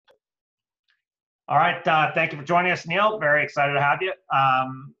All right. Thank you for joining us, Neil. Very excited to have you.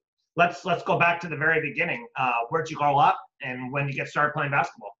 Let's go back to the very beginning. Where'd you grow up, and when did you get started playing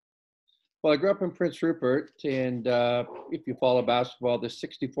basketball? Well, I grew up in Prince Rupert, and if you follow basketball, the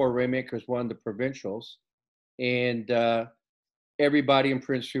 '64 Rainmakers won the provincials, and everybody in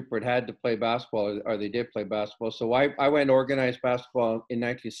Prince Rupert had to play basketball, or they did play basketball. So I went organized basketball in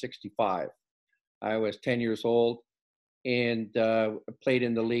 1965. I was 10 years old, and played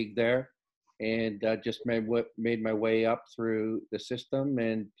in the league there, and just made my way up through the system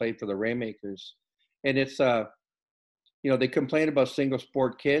and played for the Rainmakers. And it's they complain about single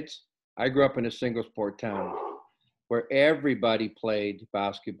sport kids. I grew up in a single sport town where everybody played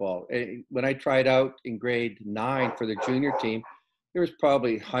basketball. When I tried out in grade 9 for the junior team, there was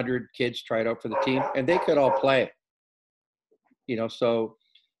probably 100 kids tried out for the team, and they could all play. So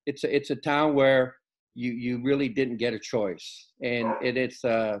it's a town where you really didn't get a choice, and it's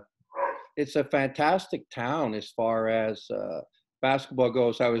a fantastic town as far as basketball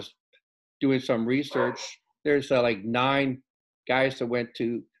goes. I was doing some research. There's like 9 guys that went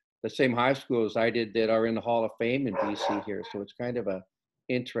to the same high school as I did that are in the Hall of Fame in BC here. So it's kind of a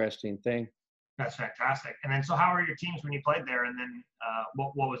interesting thing. That's fantastic. And then, so how were your teams when you played there? And then,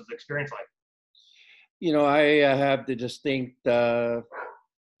 what was the experience like? I have the distinct. I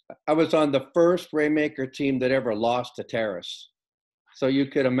was on the first Rainmaker team that ever lost to Terrace. So you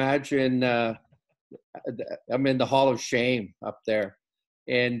could imagine. I'm in the Hall of Shame up there,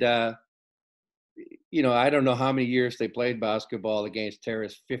 and I don't know how many years they played basketball against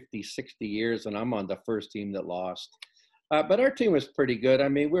Terrace, 50, 60 years, and I'm on the first team that lost. But our team was pretty good. I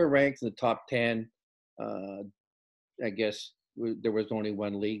mean, we were ranked in the top 10. I guess there was only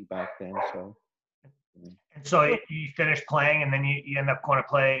one league back then. So. And so you finished playing, and then you end up going to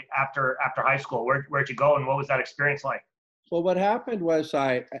play after high school. Where'd you go, and what was that experience like? Well, what happened was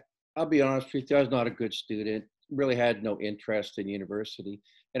I'll be honest with you, I was not a good student. Really had no interest in university.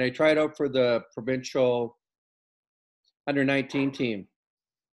 And I tried out for the provincial under-19 team.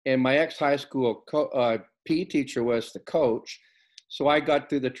 And my ex-high school PE teacher was the coach. So I got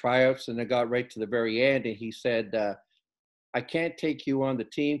through the tryouts, and I got right to the very end. And he said, I can't take you on the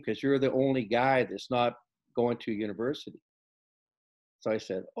team because you're the only guy that's not going to university. So I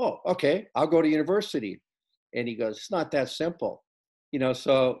said, oh, okay, I'll go to university. And he goes, it's not that simple.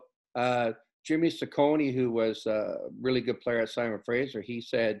 So Jimmy Ciccone, who was a really good player at Simon Fraser, he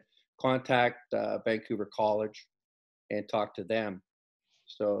said, contact Vancouver College and talk to them.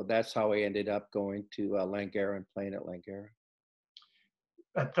 So that's how I ended up going to Langara and playing at Langara.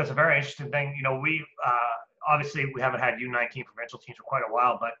 That's a very interesting thing. We obviously we haven't had U19 provincial teams for quite a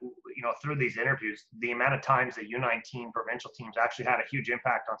while, but through these interviews, the amount of times that U19 provincial teams actually had a huge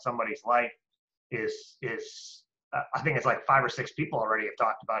impact on somebody's life is I think it's like 5 or 6 people already have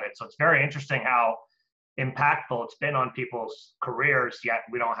talked about it. So it's very interesting how impactful it's been on people's careers, yet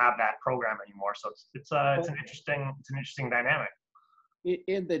we don't have that program anymore. So it's an interesting dynamic.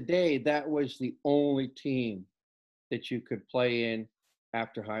 In the day, that was the only team that you could play in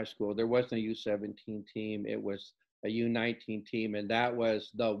after high school. There wasn't a U17 team. It was a U19 team, and that was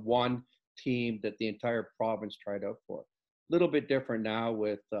the one team that the entire province tried out for. A little bit different now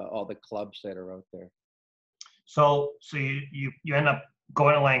with all the clubs that are out there. So you end up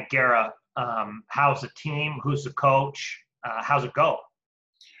going to Langara. How's the team? Who's the coach? How's it go?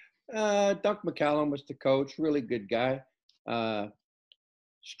 Doug McCallum was the coach. Really good guy.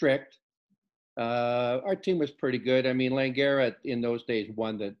 Strict. Our team was pretty good. I mean, Langara in those days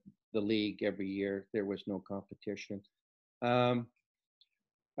won the league every year. There was no competition. I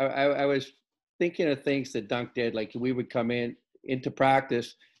was thinking of things that Dunk did. Like we would come into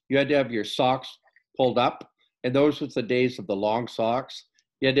practice, you had to have your socks pulled up. And those was the days of the long socks.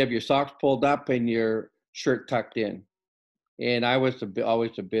 You had to have your socks pulled up and your shirt tucked in. And I was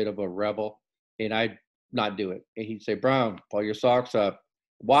always a bit of a rebel, and I'd not do it. And he'd say, Brown, pull your socks up.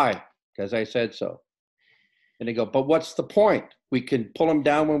 Why? Because I said so. And they go, but what's the point? We can pull them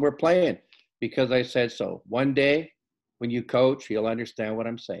down when we're playing. Because I said so. One day, when you coach, you'll understand what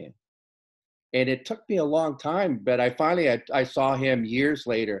I'm saying. And it took me a long time, but I saw him years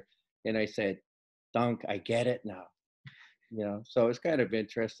later, and I said, Dunk, I get it now. So it's kind of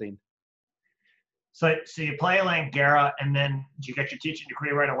interesting. So you play Langara, and then do you get your teaching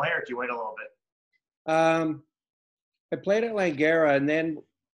degree right away, or do you wait a little bit? I played at Langara, and then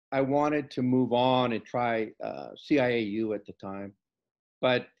I wanted to move on and try CIAU at the time.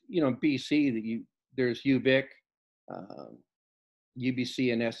 But, BC, there's UVic,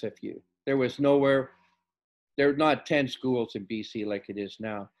 UBC, and SFU. There was nowhere, there are not 10 schools in BC like it is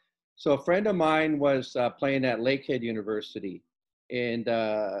now. So a friend of mine was playing at Lakehead University, and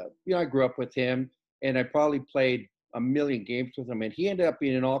I grew up with him. and I probably played a million games with him. And he ended up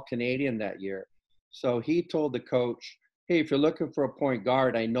being an All-Canadian that year. So he told the coach, hey, if you're looking for a point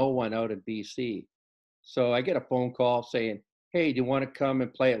guard, I know one out in BC. So I get a phone call saying, hey, do you want to come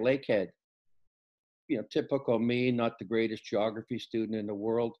and play at Lakehead? Typical me, not the greatest geography student in the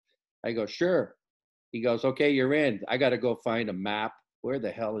world. I go, sure. He goes, okay, you're in. I got to go find a map. Where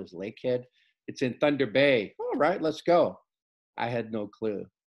the hell is Lakehead? It's in Thunder Bay. All right, let's go. I had no clue.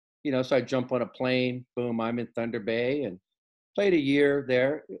 So I jump on a plane, boom, I'm in Thunder Bay, and played a year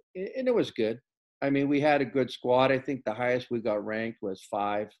there, and it was good. I mean, we had a good squad. I think the highest we got ranked was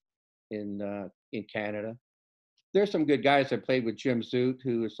 5 in Canada. There's some good guys. I played with Jim Zoot,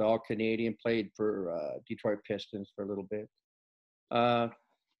 who is all Canadian, played for Detroit Pistons for a little bit.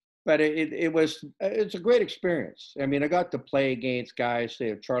 But it's a great experience. I mean, I got to play against guys,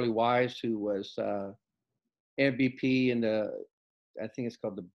 say Charlie Wise, who was MVP in I think it's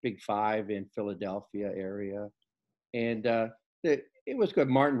called the Big Five in Philadelphia area. And it was good.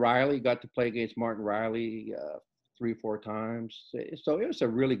 Martin Riley, got to play against Martin Riley 3-4 times. So it was a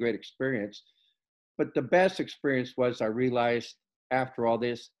really great experience. But the best experience was I realized after all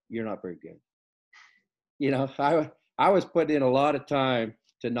this, you're not very good. I was putting in a lot of time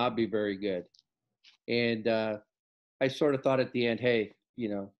to not be very good. And I sort of thought at the end, hey,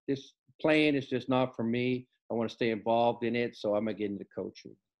 this playing is just not for me. I want to stay involved in it, so I'm going to get into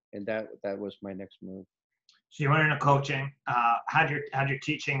coaching. And that was my next move. So you went into coaching. How'd your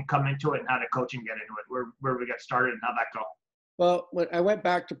teaching come into it, and how did coaching get into it? Where we got started, and how'd that go? Well, when I went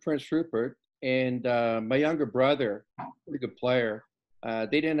back to Prince Rupert, and my younger brother, pretty good player,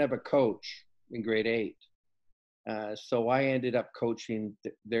 they didn't have a coach in grade 8. So I ended up coaching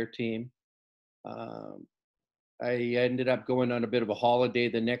their team. I ended up going on a bit of a holiday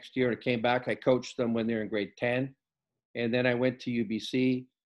the next year, and I came back. I coached them when they're in grade 10. And then I went to UBC,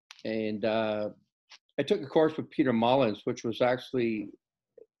 and I took a course with Peter Mullins, which was actually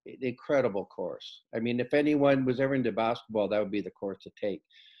an incredible course. I mean, if anyone was ever into basketball, that would be the course to take.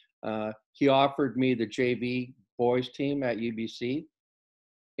 He offered me the JV boys team at UBC,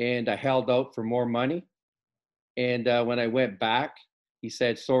 and I held out for more money. And when I went back, he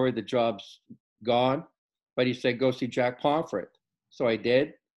said, sorry, the job's gone. But he said, go see Jack Pomfret. So I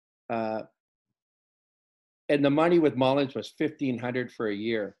did. And the money with Mullins was $1,500 for a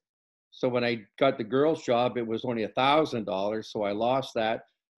year. So when I got the girls' job, it was only $1,000. So I lost that.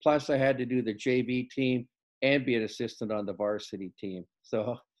 Plus, I had to do the JV team and be an assistant on the varsity team.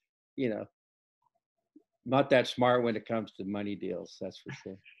 So, not that smart when it comes to money deals, that's for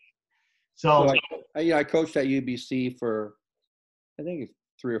sure. So I coached at UBC for, I think it's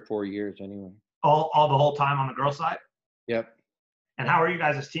 3 or 4 years anyway. All the whole time on the girls' side? Yep. And how were you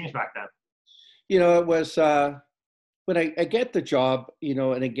guys as teams back then? It was when I get the job,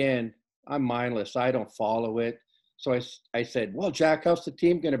 and again, I'm mindless. I don't follow it. So I said, well, Jack, how's the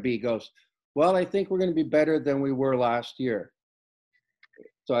team going to be? He goes, well, I think we're going to be better than we were last year.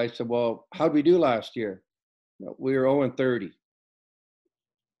 So I said, well, how'd we do last year? We were 0-30.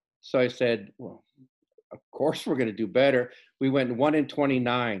 So I said, well, of course we're going to do better. We went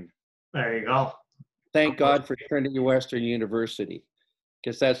 1-29. There you go. Thank God for Trinity Western University,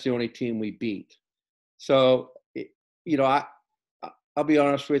 because that's the only team we beat. So, I'll be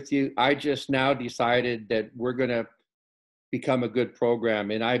honest with you. I just now decided that we're going to become a good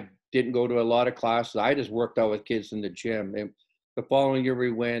program. And I didn't go to a lot of classes. I just worked out with kids in the gym. And the following year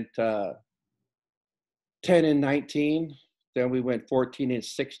we went 10-19. Then we went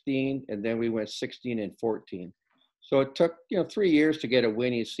 14-16. And then we went 16-14. So it took, 3 years to get a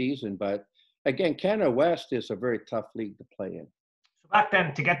winning season. But again, Canada West is a very tough league to play in. So back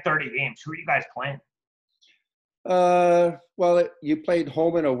then, to get 30 games, who were you guys playing? Well, you played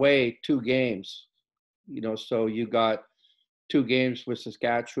home and away 2 games, so you got 2 games with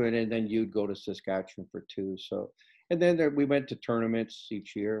Saskatchewan, and then you'd go to Saskatchewan for 2. So, and then we went to tournaments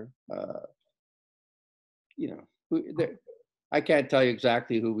each year. I can't tell you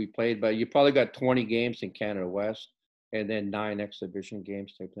exactly who we played, but you probably got 20 games in Canada West, and then 9 exhibition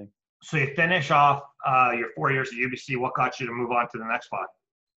games type thing. So you finish off your 4 years at UBC. What got you to move on to the next spot?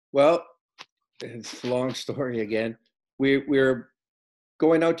 Well, it's a long story again. We were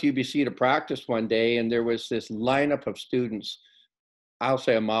going out to UBC to practice one day, and there was this lineup of students, I'll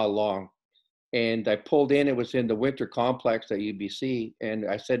say a mile long. And I pulled in, it was in the winter complex at UBC. And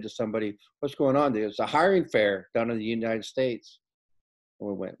I said to somebody, what's going on? There's a hiring fair down in the United States. And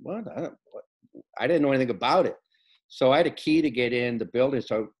we went, what? I didn't know anything about it. So I had a key to get in the building.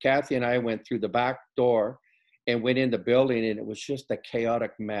 So Kathy and I went through the back door and went in the building, and it was just a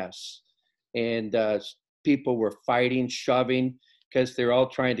chaotic mess. And people were fighting, shoving, because they're all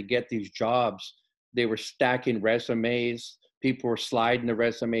trying to get these jobs. They were stacking resumes. People were sliding the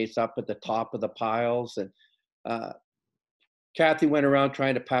resumes up at the top of the piles. And Kathy went around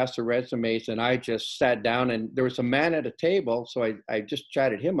trying to pass the resumes, and I just sat down, and there was a man at a table. So I just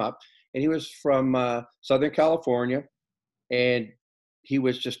chatted him up, and he was from Southern California, and he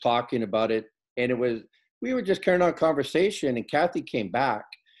was just talking about it. And we were just carrying on conversation, and Kathy came back,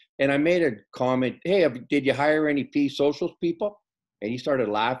 and I made a comment, hey, did you hire any P-Socials people? And he started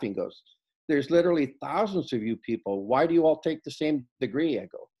laughing, goes, there's literally thousands of you people. Why do you all take the same degree? I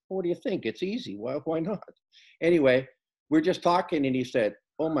go, well, what do you think? It's easy. Why not? Anyway, we're just talking, and he said,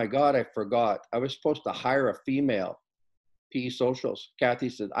 oh my God, I forgot. I was supposed to hire a female P-Socials. Kathy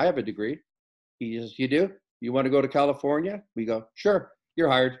said, I have a degree. He says, you do? You want to go to California? We go, sure, you're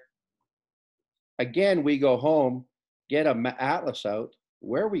hired. Again, we go home, get an atlas out.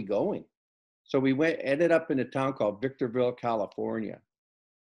 Where are we going? So we ended up in a town called Victorville, California.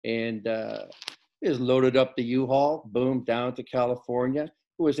 And just loaded up the U-Haul, boom, down to California.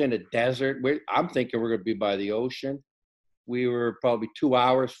 It was in a desert. I'm thinking we're going to be by the ocean. We were probably 2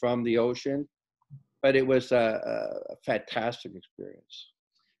 hours from the ocean, but it was a fantastic experience.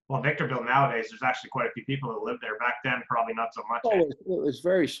 Well, Victorville nowadays, there's actually quite a few people that live there. Back then, probably not so much. Oh, it was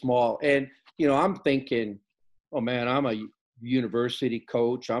very small. And, I'm thinking, oh man, I'm a university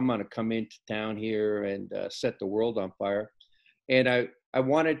coach. I'm going to come into town here and set the world on fire. And I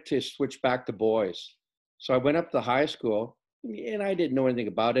wanted to switch back to boys. So I went up to high school, and I didn't know anything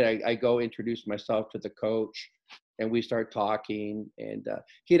about it. I go introduce myself to the coach, and we start talking. And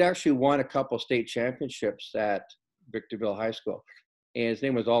he'd actually won a couple state championships at Victorville High School. And his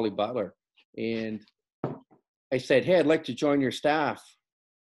name was Ollie Butler. And I said, hey, I'd like to join your staff.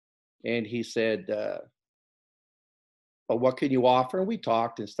 And he said, well, what can you offer? And we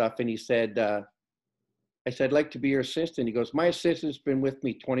talked and stuff. And he said, I said, I'd like to be your assistant. He goes, my assistant's been with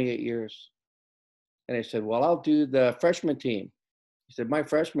me 28 years. And I said, well, I'll do the freshman team. He said, my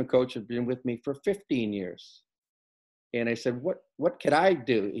freshman coach has been with me for 15 years. And I said, what could I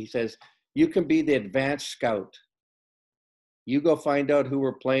do? He says, you can be the advanced scout. You go find out who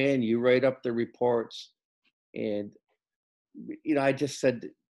we're playing. You write up the reports. And, I just said,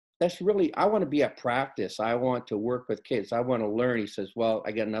 I want to be at practice. I want to work with kids. I want to learn. He says, well,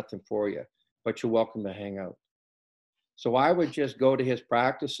 I got nothing for you, but you're welcome to hang out. So I would just go to his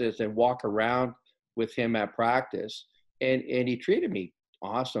practices and walk around with him at practice. And he treated me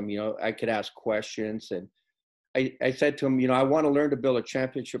awesome. I could ask questions. And I said to him, I want to learn to build a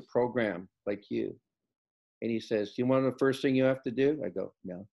championship program like you. And he says, do you want to know the first thing you have to do? I go,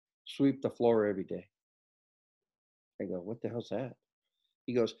 no, sweep the floor every day. I go, what the hell's that?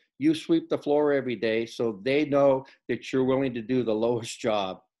 He goes, you sweep the floor every day so they know that you're willing to do the lowest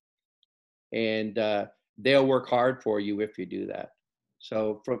job. And they'll work hard for you if you do that.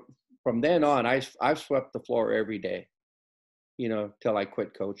 So from then on, I've swept the floor every day, till I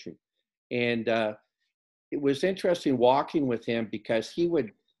quit coaching. And it was interesting walking with him because he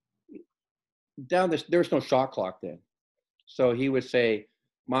would, there's no shot clock then. So he would say,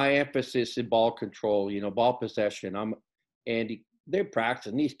 my emphasis in ball control, ball possession. They're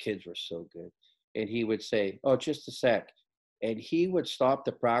practicing. These kids were so good. And he would say, oh, just a sec. And he would stop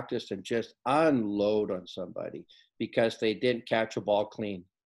the practice and just unload on somebody because they didn't catch a ball clean.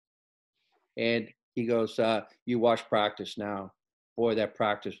 And he goes, you watch practice now. Boy, that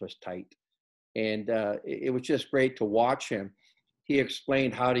practice was tight. And it was just great to watch him. He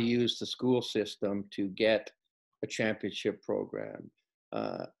explained how to use the school system to get a championship program.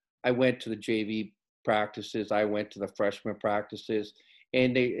 I went to the JV practices. I went to the freshman practices.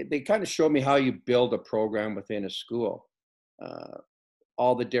 And they kind of showed me how you build a program within a school.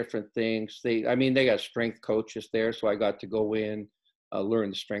 All the different things. They got strength coaches there. So I got to go in,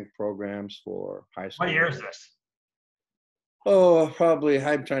 learn the strength programs for high school. What year is this? Oh, probably,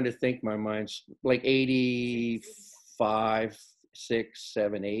 I'm trying to think, my mind's like 85, 6,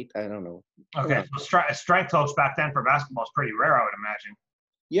 7, 8. I don't know. Okay, so strength coach back then for basketball is pretty rare, I would imagine.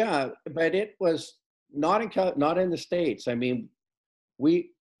 Yeah, but it was not in the States. The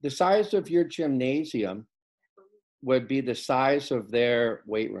size of your gymnasium would be the size of their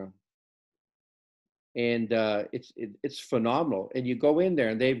weight room. And it's phenomenal. And you go in there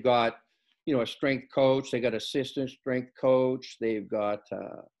and they've got, a strength coach, they got assistant strength coach, they've got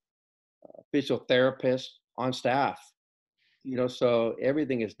a physiotherapist on staff, so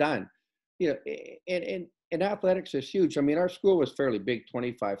everything is done. And athletics is huge. Our school was fairly big,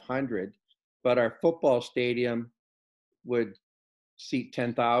 2,500, but our football stadium would seat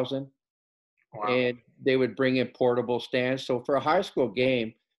 10,000. Wow. And they would bring in portable stands. So for a high school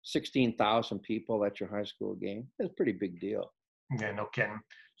game, 16,000 people at your high school game. That's a pretty big deal. Yeah, no kidding.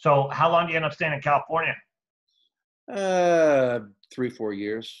 So how long do you end up staying in California? 3, 4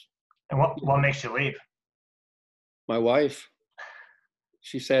 years. And what makes you leave? My wife,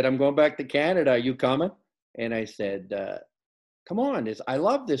 she said, "I'm going back to Canada. Are you coming?" And I said, "Come on, I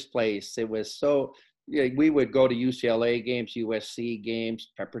love this place." It was so, yeah, we would go to UCLA games, USC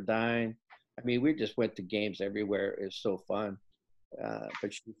games, Pepperdine. I mean, we just went to games everywhere. It's so fun.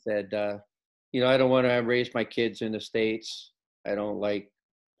 But she said, I don't want to raise my kids in the States. I don't like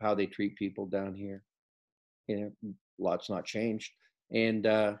how they treat people down here. Lots not changed. And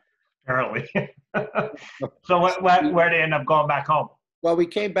Apparently. So where do you end up going back home? well, we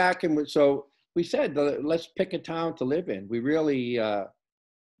came back and so we said, let's pick a town to live in. We really,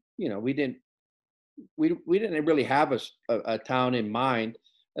 we didn't really have a town in mind.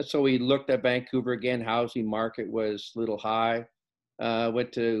 And so we looked at Vancouver again. Housing market was a little high.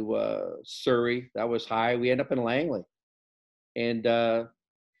 Went to Surrey. That was high. We ended up in Langley and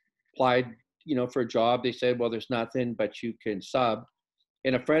applied, for a job. They said, well, there's nothing, but you can sub.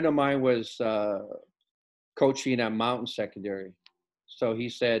 And a friend of mine was coaching at Mountain Secondary. So he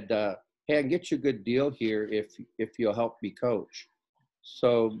said, hey, I can get you a good deal here if you'll help me coach.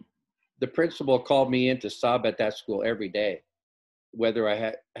 So the principal called me in to sub at that school every day, whether I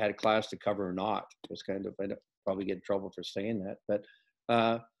had a class to cover or not. It was kind of, I'd probably get in trouble for saying that.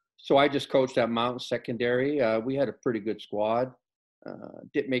 But so I just coached at Mountain Secondary. We had a pretty good squad.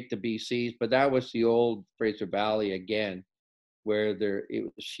 Didn't make the BCs, but that was the old Fraser Valley again, where it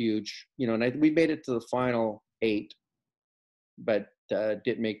was huge. And we made it to the final 8, but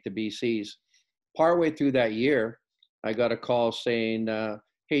didn't make the BCs. Partway through that year, I got a call saying,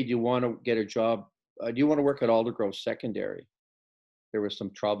 hey, do you want to get a job? Do you want to work at Aldergrove Secondary? There was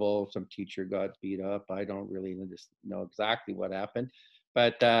some trouble. Some teacher got beat up. I don't really know exactly what happened.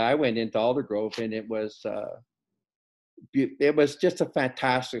 But I went into Aldergrove, and it was just a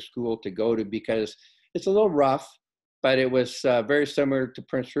fantastic school to go to because it's a little rough, but it was very similar to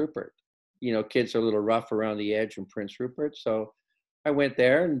Prince Rupert. Kids are a little rough around the edge in Prince Rupert. So I went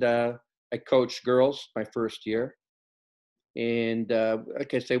there, and I coached girls my first year. And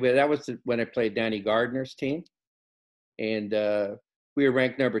like I say, that was when I played Danny Gardner's team. And we were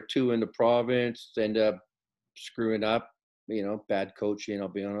ranked number 2 in the province, ended up screwing up, bad coaching, I'll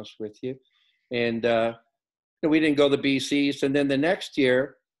be honest with you. And we didn't go to the BCs. And then the next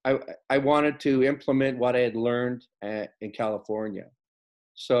year, I wanted to implement what I had learned in California.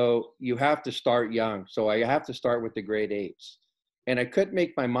 So you have to start young. So I have to start with the grade 8s. And I couldn't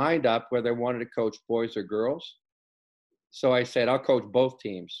make my mind up whether I wanted to coach boys or girls. So I said, I'll coach both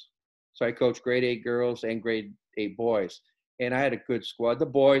teams. So I coached grade 8 girls and grade 8 boys. And I had a good squad. The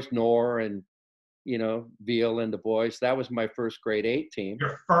boys, Nor and, Veal and the boys. That was my first grade 8 team.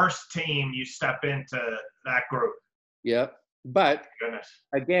 Your first team, you step into that group. Yep. But Goodness.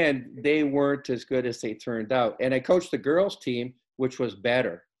 Again, they weren't as good as they turned out. And I coached the girls team, which was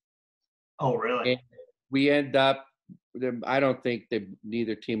better. Oh, really? And we end up, I don't think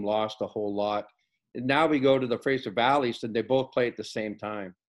neither team lost a whole lot. And now we go to the Fraser Valleys, and they both play at the same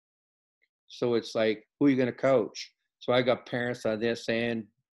time. So it's like, who are you going to coach? So I got parents on this and,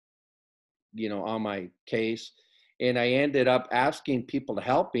 on my case. And I ended up asking people to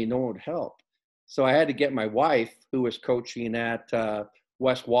help me. No one would help. So I had to get my wife, who was coaching at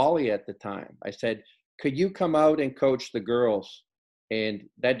West Wally at the time. I said, could you come out and coach the girls? And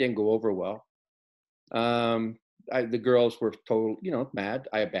that didn't go over well. The girls were total, mad.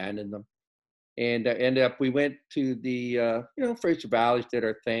 I abandoned them. And ended up, we went to the, Fraser Valleys, did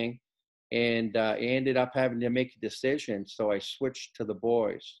our thing, and ended up having to make a decision. So I switched to the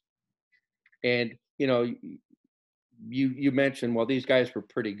boys. And, you mentioned, well, these guys were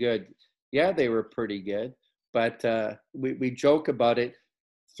pretty good. Yeah, they were pretty good. But we joke about it.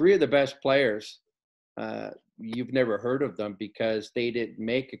 3 of the best players, you've never heard of them because they didn't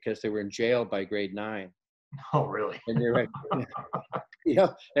make it because they were in jail by grade 9. Oh, really? And you're right.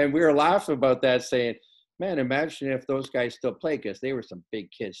 And we were laughing about that, saying, man, imagine if those guys still play, because they were some big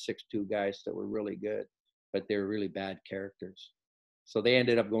kids, 6'2" guys that were really good, but they were really bad characters. So they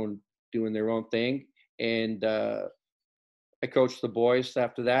ended up doing their own thing. And I coached the boys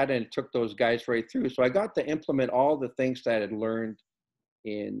after that, and it took those guys right through. So I got to implement all the things that I had learned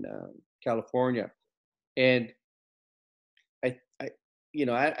in California. And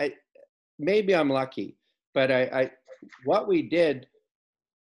I maybe I'm lucky, but what we did,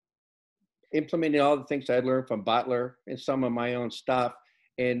 implementing all the things I learned from Butler and some of my own stuff,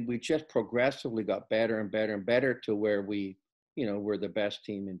 and we just progressively got better and better and better to where we, we're the best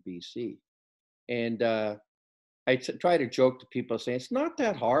team in BC. And I try to joke to people saying it's not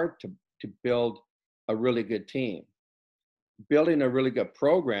that hard to build a really good team, building a really good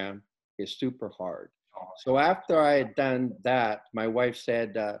program is super hard. So after I had done that, my wife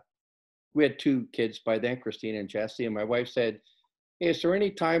said, we had two kids by then, Christina and Jesse, and my wife said, hey, is there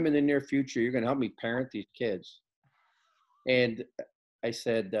any time in the near future you're going to help me parent these kids? And I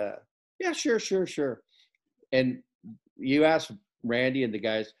said, yeah, sure. And you asked Randy and the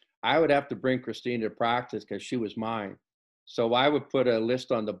guys, I would have to bring Christina to practice because she was mine. So I would put a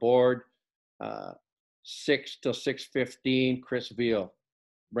list on the board, 6 till 6:15, Chris Veal,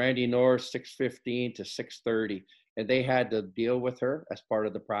 Randy Norris, 6:15 to 6:30. And they had to deal with her as part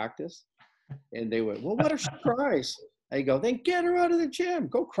of the practice. And they went, well, what if she cries? I go, then get her out of the gym.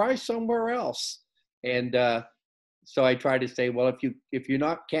 Go cry somewhere else. And so I try to say, well, if you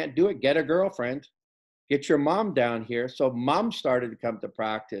not can't do it, get a girlfriend. Get your mom down here. So mom started to come to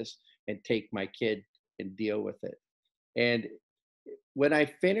practice and take my kid and deal with it. And when I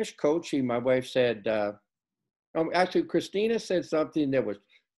finished coaching, my wife said, actually, Christina said something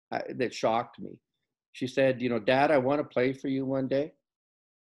that shocked me. She said, Dad, I want to play for you one day,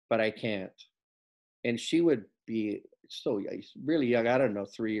 but I can't. And she would be so really young, I don't know,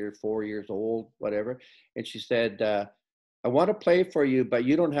 3 or 4 years old, whatever. And she said, I want to play for you, but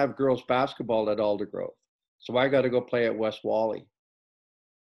you don't have girls basketball at Aldergrove. So I got to go play at West Wally.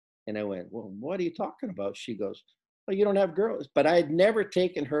 And I went, well, what are you talking about? She goes, well, you don't have girls. But I had never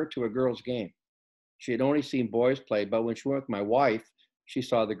taken her to a girls' game. She had only seen boys play. But when she went with my wife, she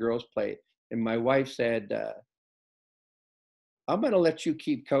saw the girls play. And my wife said, I'm going to let you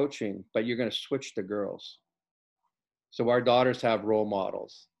keep coaching, but you're going to switch to girls. So our daughters have role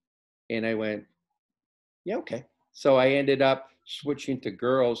models. And I went, yeah, okay. So I ended up switching to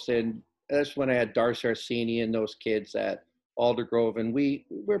girls. And that's when I had Darcy Arsini and those kids at Aldergrove. And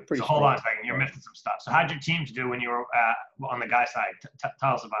we're pretty So hold on a second. You're missing some stuff. So how'd your teams do when you were on the guy side?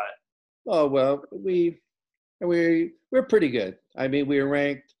 Tell us about it. Oh, well, we're pretty good. I mean, we were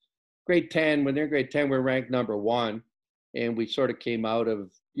ranked grade 10. When they're grade 10, we're ranked number 1. And we sort of came out of,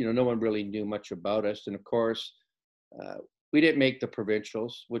 no one really knew much about us. And of course, we didn't make the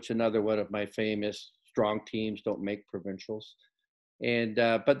provincials, which another one of my famous strong teams don't make provincials. And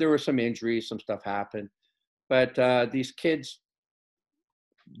but there were some injuries, some stuff happened. But these kids,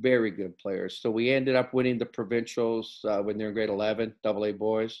 very good players. So we ended up winning the provincials when they're in grade 11, AA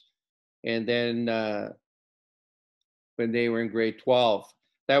boys. And then when they were in grade 12,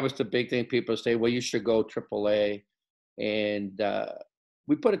 that was the big thing. People say, well, you should go AAA. And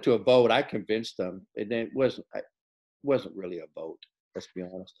we put it to a vote. I convinced them. And it wasn't really a vote, let's be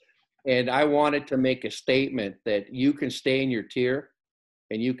honest. And I wanted to make a statement that you can stay in your tier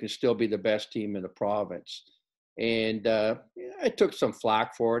and you can still be the best team in the province. And I took some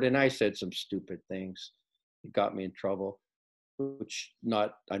flack for it, and I said some stupid things. It got me in trouble, which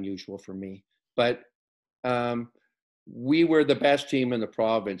not unusual for me. But we were the best team in the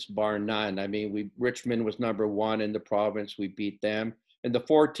province, bar none. I mean, Richmond was number 1 in the province. We beat them. And the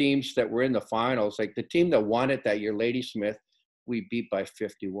 4 teams that were in the finals, like the team that won it that year, Ladysmith, we beat by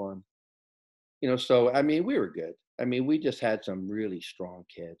 51. So, I mean, we were good. I mean, we just had some really strong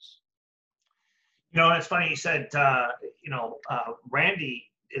kids. It's funny you said, Randy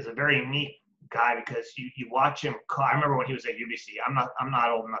is a very unique guy because you watch him. I remember when he was at UBC. I'm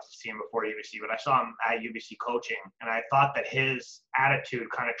not old enough to see him before UBC, but I saw him at UBC coaching, and I thought that his attitude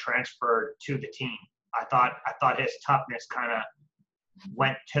kind of transferred to the team. I thought his toughness kind of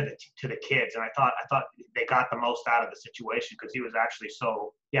went to the kids, and I thought they got the most out of the situation because he was actually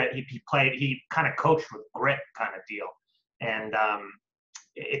he kind of coached with grit kind of deal. And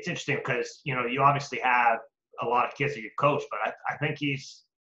it's interesting because you obviously have a lot of kids that you coach, but I think he's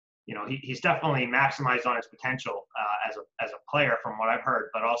definitely maximized on his potential as a player from what I've heard,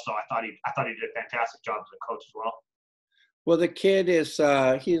 but also I thought he did a fantastic job as a coach as well. Well, the kid is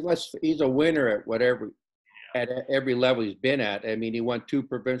he's a winner at whatever. At every level he's been at. I mean, he won 2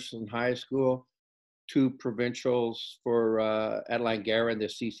 provincials in high school, 2 provincials for at Langara in the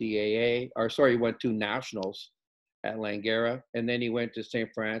CCAA. He won 2 nationals at Langara, and then he went to St.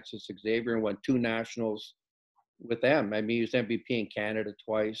 Francis Xavier and won 2 nationals with them. I mean, he was MVP in Canada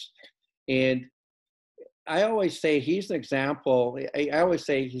twice. And I always say he's an example. I always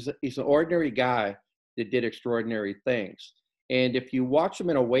say he's an ordinary guy that did extraordinary things. And if you watch him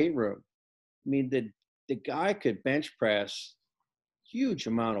in a weight room, I mean, the guy could bench press huge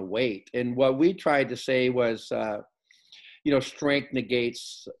amount of weight. And what we tried to say was, strength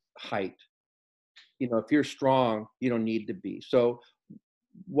negates height. If you're strong, you don't need to be. So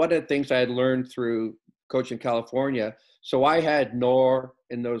one of the things I had learned through coaching California, so I had Nor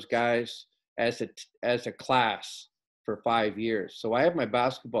and those guys as a class for 5 years. So I have my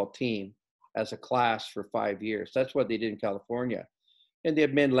basketball team, as a class for 5 years. That's what they did in California. And the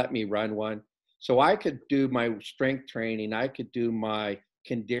admin let me run one. So I could do my strength training, I could do my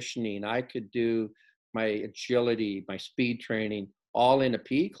conditioning, I could do my agility, my speed training, all in a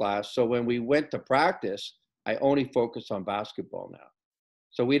PE class. So when we went to practice, I only focused on basketball now.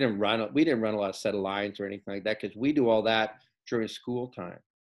 So we didn't run a lot of set of lines or anything like that because we do all that during school time.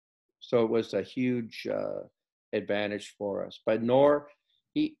 So it was a huge advantage for us. But Nor,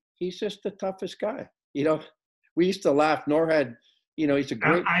 he's just the toughest guy. You know, we used to laugh. Nor had, you know, he's a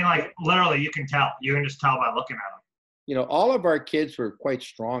great. I like literally, you can tell. You can just tell by looking at him. You know, all of our kids were quite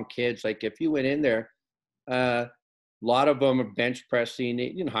strong kids. Like if you went in there, a lot of them are bench pressing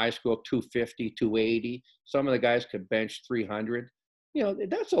in high school, 250, 280. Some of the guys could bench 300. You know,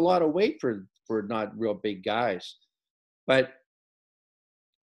 that's a lot of weight for not real big guys. But,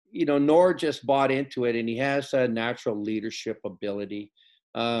 you know, Nor just bought into it, and he has a natural leadership ability.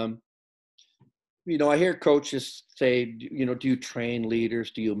 You know, I hear coaches say, you know, do you train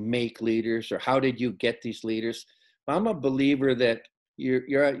leaders? Do you make leaders? Or how did you get these leaders? I'm a believer that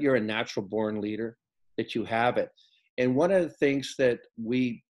you're a natural born leader, that you have it. And one of the things that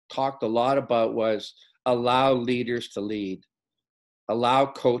we talked a lot about was allow leaders to lead, allow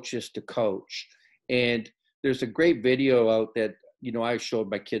coaches to coach. And there's a great video out that, you know, I showed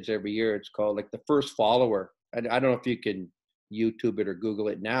my kids every year. It's called like The First Follower. I don't know if you can YouTube it or Google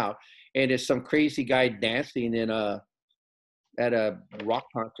it now. And it's some crazy guy dancing at a rock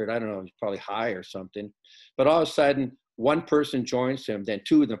concert. I don't know, he's probably high or something. But all of a sudden, one person joins him, then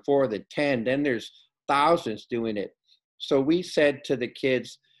 2, then 4, then 10, then there's thousands doing it. So we said to the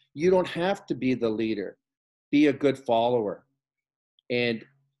kids, you don't have to be the leader. Be a good follower. And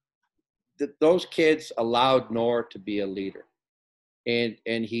those kids allowed Nor to be a leader. And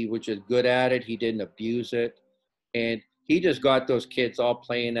he was just good at it. He didn't abuse it. And he just got those kids all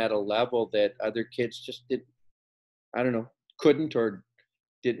playing at a level that other kids just didn't, I don't know, couldn't or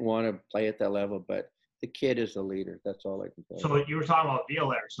didn't want to play at that level. But the kid is the leader. That's all I can tell you. So you were talking about Veal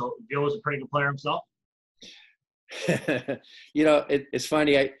there. So Veal was a pretty good player himself? You know, it's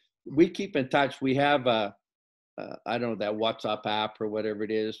funny. We keep in touch. We have I don't know, that WhatsApp app or whatever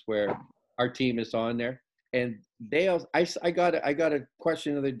it is where our team is on there. And I got a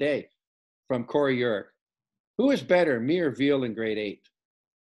question the other day from Corey Urick. Who is better, me or Veal in grade 8?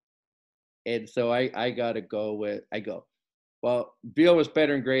 And so I got to go with, well, Veal was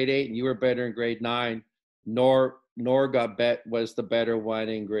better in grade 8 and you were better in grade 9. Nor was the better one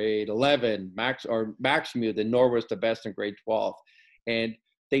in grade 11. Maximum, then Nor was the best in grade 12. And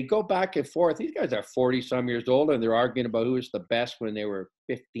they go back and forth. These guys are 40 some years old and they're arguing about who was the best when they were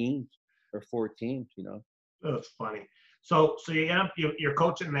 15 or 14, you know. That's funny. So you end up, you're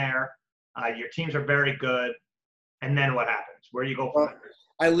coaching there. Your teams are very good. And then what happens? Where do you go from there?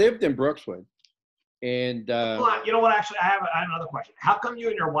 I lived in Brookswood. And you know what? Actually, I have another question. How come you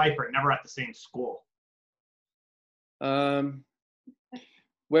and your wife are never at the same school? When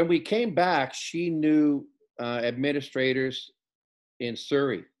we came back, she knew administrators in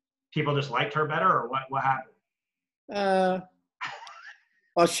Surrey. People just liked her better, or what happened?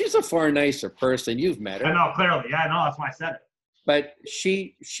 Well, she's a far nicer person. You've met her. I know, clearly. Yeah, I know. That's why I said it. But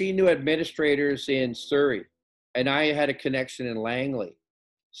she knew administrators in Surrey, and I had a connection in Langley.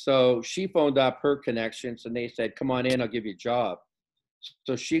 So she phoned up her connections, and they said, come on in, I'll give you a job.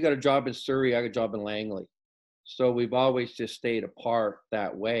 So she got a job in Surrey, I got a job in Langley. So we've always just stayed apart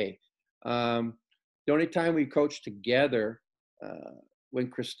that way. The only time we coached together, when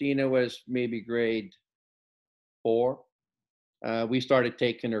Christina was maybe grade 4, we started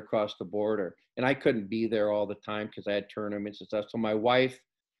taking her across the border. And I couldn't be there all the time because I had tournaments and stuff. So my wife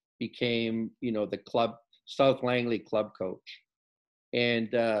became, you know, the club, South Langley club coach. And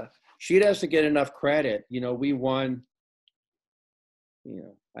she doesn't get enough credit. You know, we won, you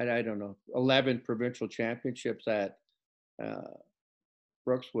know, I don't know, 11 provincial championships at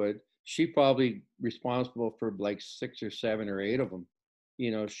Brookswood. She probably responsible for like 6 or 7 or 8 of them.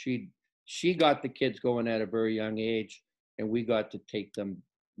 You know, she got the kids going at a very young age, and we got to take them,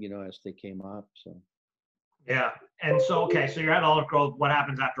 you know, as they came up. So. Yeah. And so, okay, so you're at Olive Grove. What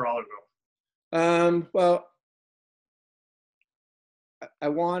happens after Olive Grove? Well, I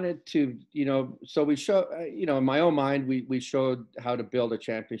wanted to, you know, so we show, you know, in my own mind, we showed how to build a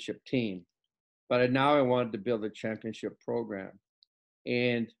championship team, but now I wanted to build a championship program.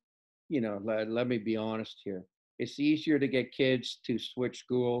 And, you know, let me be honest here. It's easier to get kids to switch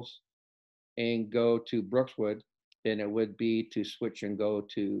schools and go to Brookswood than it would be to switch and go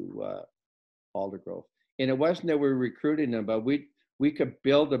to Aldergrove. And it wasn't that we were recruiting them, but we could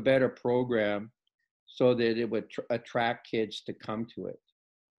build a better program so that it would attract kids to come to it.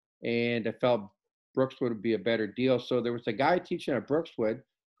 and I felt Brookswood would be a better deal. So there was a guy teaching at Brookswood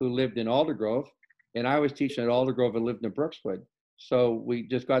who lived in Aldergrove, and I was teaching at Aldergrove and lived in Brookswood. So we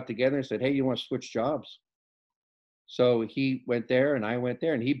just got together and said, "Hey, you want to switch jobs?" So he went there and I went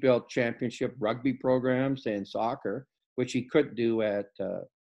there, and he built championship rugby programs and soccer, which he couldn't do at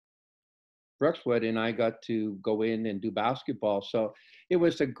Brookswood, and I got to go in and do basketball. So it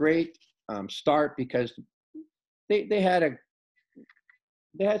was a great start because they had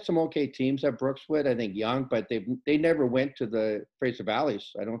some okay teams at Brookswood. I think young, but they never went to the Fraser Valleys.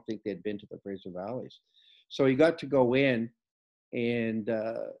 I don't think they'd been to the Fraser Valleys. So he got to go in, and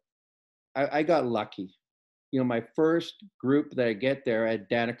I got lucky. My first group that I get there, I had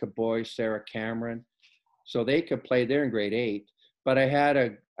Danica Boy, Sarah Cameron, so they could play there in grade 8. But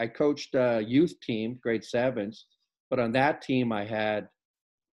I coached a youth team, grade 7s, but on that team I had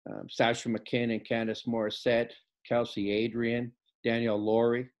Sasha McKinnon, Candice Morissette, Kelsey Adrian, Danielle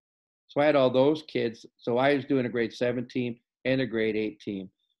Laurie. So I had all those kids. So I was doing a grade 7 team and a grade 8 team.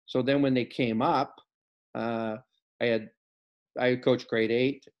 So then when they came up, I coached grade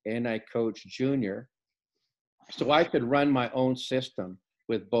 8 and I coached junior. So I could run my own system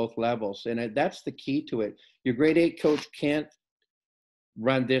with both levels. And that's the key to it. Your grade 8 coach can't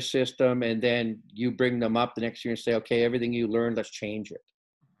run this system and then you bring them up the next year and say, okay, everything you learned, let's change it.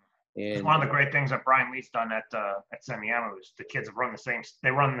 And one of the great things that Brian Lee's done at Semiyama is the kids have run the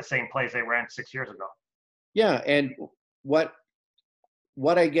same plays they ran 6 years ago. Yeah, and what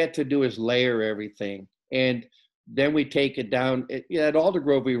I get to do is layer everything, and then we take it down. At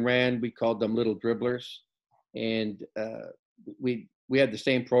Aldergrove we called them little dribblers, and we had the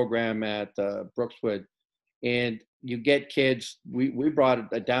same program at Brookswood, and you get kids. We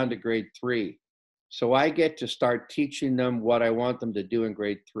brought it down to grade 3. So I get to start teaching them what I want them to do in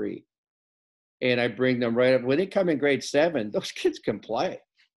grade 3. And I bring them right up. When they come in grade 7, those kids can play.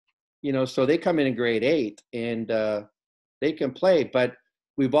 So they come in grade 8 and they can play. But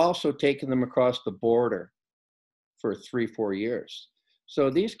we've also taken them across the border for 3-4 years. So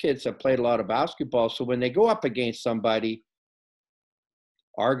these kids have played a lot of basketball. So when they go up against somebody,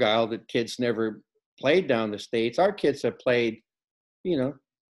 Argyle, that kids never played down the States, our kids have played,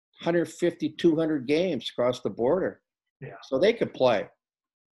 150, 200 games across the border. Yeah. So they could play.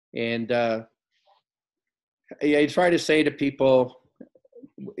 And I try to say to people,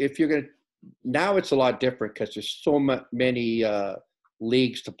 if you're going to, now it's a lot different because there's so many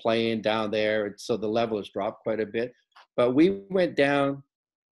leagues to play in down there. And so the level has dropped quite a bit. But we went down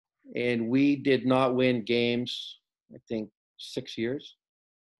and we did not win games, I think 6 years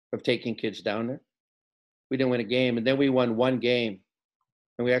of taking kids down there. We didn't win a game. And then we won one game.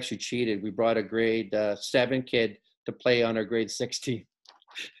 And we actually cheated. We brought a grade 7 kid to play on our grade 6 team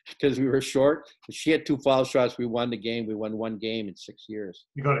because we were short. She had 2 foul shots. We won the game. We won one game in 6 years.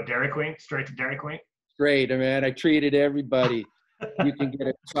 You go to Dairy Queen, straight to Dairy Queen? Straight, man. I treated everybody. You can get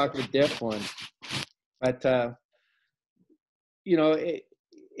a chocolate dip one. But, and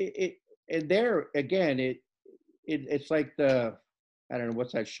there, again, it's like I don't know,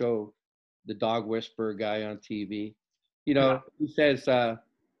 what's that show? The dog whisperer guy on TV. He says,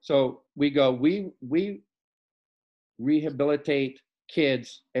 so we rehabilitate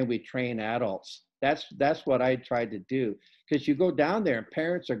kids and we train adults. That's what I tried to do. Because you go down there and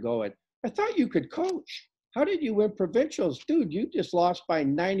parents are going, I thought you could coach. How did you win provincials? Dude, you just lost by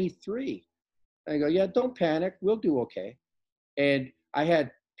 93. I go, yeah, don't panic. We'll do okay. And I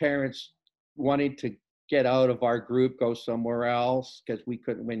had parents wanting to get out of our group, go somewhere else because we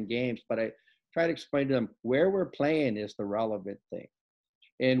couldn't win games. But I try to explain to them where we're playing is the relevant thing.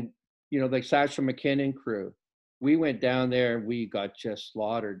 And, the Sasha McKinnon crew, we went down there and we got just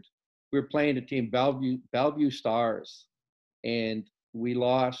slaughtered. We were playing the team Bellevue Stars, and we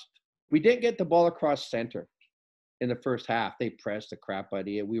lost. We didn't get the ball across center in the first half. They pressed the crap out of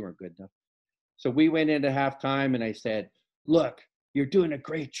it. We weren't good enough. So we went into halftime and I said, look, you're doing a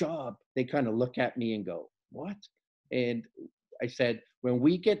great job. They kind of look at me and go, what? And I said, when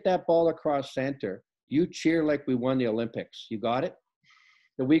we get that ball across center, you cheer like we won the Olympics. You got it?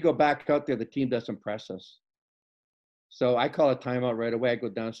 Then we go back out there, the team doesn't press us. So I call a timeout right away. I go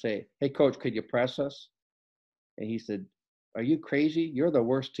down and say, hey, coach, could you press us? And he said, are you crazy? You're the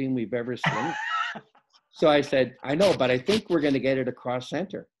worst team we've ever seen. So I said, I know, but I think we're going to get it across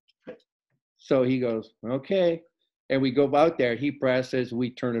center. So he goes, okay. And we go out there, he presses, we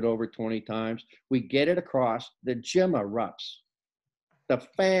turn it over 20 times. We get it across, the gym erupts. The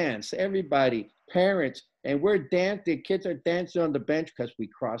fans, everybody, parents, and we're dancing, the kids are dancing on the bench because we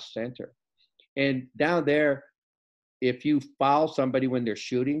cross center. And down there, if you foul somebody when they're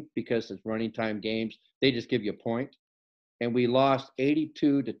shooting, because it's running time games, they just give you a point. and we lost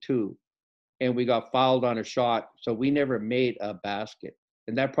 82-2, and we got fouled on a shot, so we never made a basket,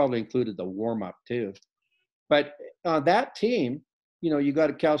 and that probably included the warm up too. But on that team, you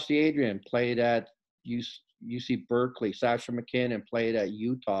got Kelsey Adrian played at UC Berkeley, Sasha McKinnon played at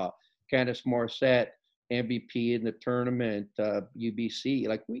Utah, Candice Morissette, MVP in the tournament,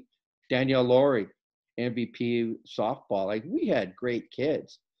 UBC. Danielle Laurie, MVP softball. Like, we had great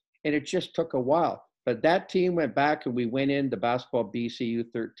kids, and it just took a while. But that team went back, and we went into basketball BCU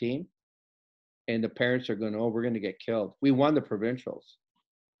 13, and the parents are going, oh, we're going to get killed. We won the provincials.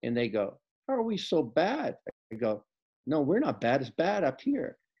 And they go, how are we so bad? I go, no, we're not bad. It's bad up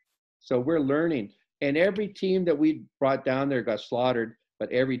here. So we're learning. And every team that we brought down there got slaughtered, but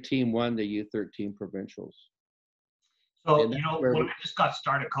every team won the U13 provincials. So, when I just got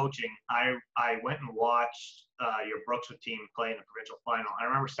started coaching, I went and watched your Brookswood team play in the provincial final. I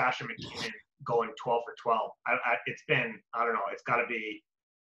remember Sasha McKinnon going 12 for 12. It's been, I don't know, it's got to be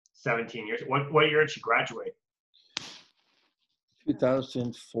 17 years. What year did she graduate?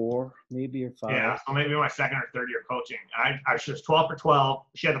 2004, maybe, or 5. Yeah, so maybe my second or third year coaching. She was 12 for 12.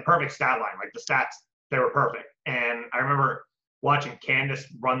 She had the perfect stat line. Like, the stats, they were perfect. And I remember watching Candice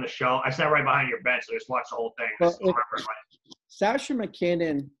run the show. I sat right behind your bench, so I just watched the whole thing. Well, Sasha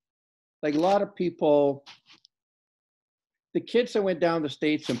McKinnon, like a lot of people, the kids that went down the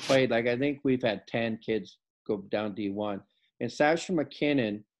States and played, like I think we've had 10 kids go down D1. And Sasha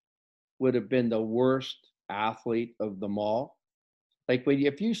McKinnon would have been the worst athlete of them all. Like,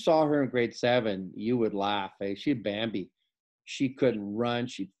 if you saw her in grade 7, you would laugh. Hey, she'd Bambi. She couldn't run.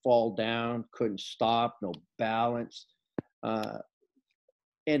 She'd fall down, couldn't stop, no balance. And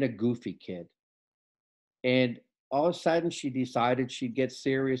a goofy kid. And all of a sudden, she decided she'd get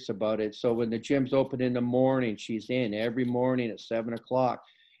serious about it. So when the gym's open in the morning, she's in every morning at 7 o'clock.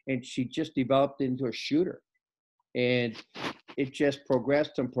 And she just developed into a shooter. And it just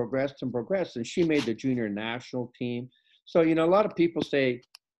progressed and progressed and progressed. And she made the junior national team. So, a lot of people say,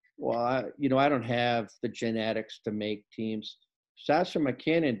 well, I don't have the genetics to make teams. Sasha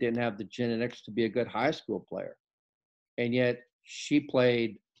McKinnon didn't have the genetics to be a good high school player. And yet she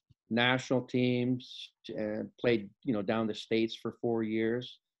played national teams and played, down the States for 4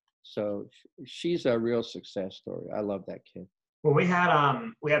 years. So she's a real success story. I love that kid. Well, we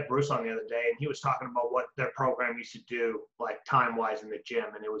had Bruce on the other day, and he was talking about what their program used to do, like time-wise in the gym,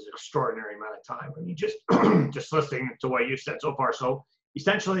 and it was an extraordinary amount of time. And you just just listening to what you said so far. So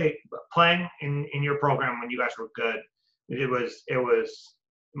essentially, playing in your program when you guys were good, it was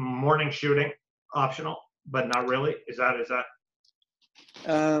morning shooting optional, but not really. Is that?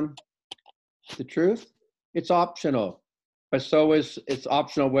 The truth? It's optional, but it's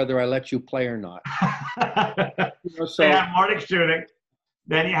optional whether I let you play or not. So you had morning shooting,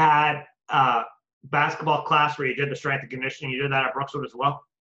 then you had basketball class where you did the strength and conditioning. You did that at Brookswood as well?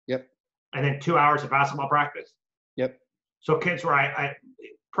 Yep. And then 2 hours of basketball practice? Yep. So kids were, I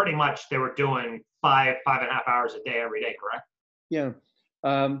pretty much, they were doing 5.5 hours a day every day, correct? Yeah.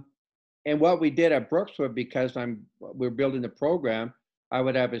 And what we did at Brookswood, because we're building the program, I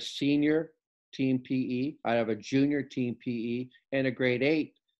would have a senior team PE, I'd have a junior team PE, and a grade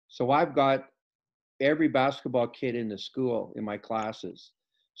 8. So I've got every basketball kid in the school in my classes.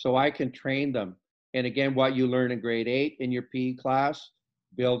 So I can train them. And again, what you learn in grade 8 in your PE class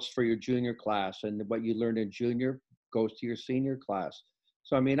builds for your junior class. And what you learn in junior goes to your senior class.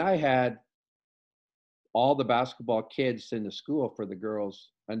 So, I had all the basketball kids in the school for the girls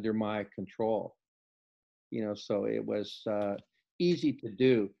under my control. So it was easy to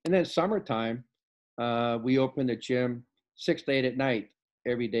do. And then summertime, we opened the gym 6 to 8 at night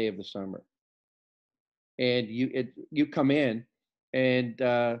every day of the summer. And you come in, and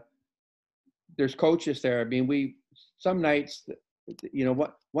there's coaches there. Some nights,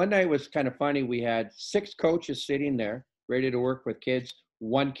 one night was kind of funny. We had 6 coaches sitting there ready to work with kids.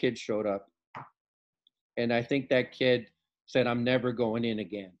 One kid showed up. And I think that kid said, I'm never going in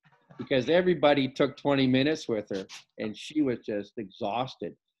again, because everybody took 20 minutes with her and she was just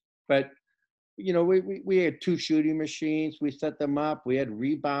exhausted. But, we had 2 shooting machines. We set them up. We had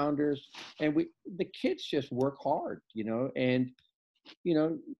rebounders, and the kids just work hard, and,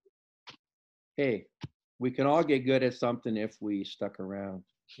 hey, we can all get good at something if we stuck around.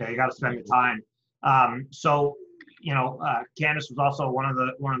 Yeah, you got to spend the time. So, Candice was also one of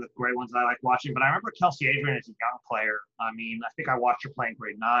the great ones that I like watching. But I remember Kelsey Adrian as a young player. I think I watched her play in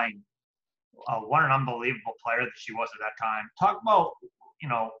grade 9. What an unbelievable player that she was at that time. Talk about,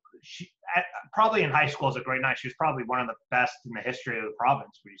 she probably in high school as a grade 9, she was probably one of the best in the history of the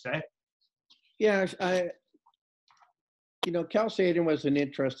province. Would you say? Yeah, Kelsey Adrian was an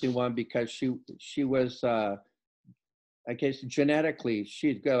interesting one because she was I guess genetically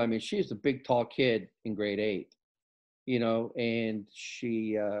she's good. I mean, she's a big, tall kid in grade 8, and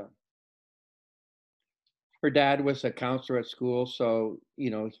her dad was a counselor at school, so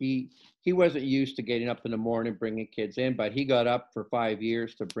he wasn't used to getting up in the morning bringing kids in, but he got up for 5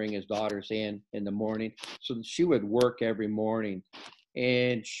 years to bring his daughters in the morning. So she would work every morning,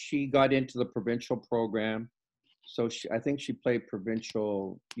 and she got into the provincial program. So I think she played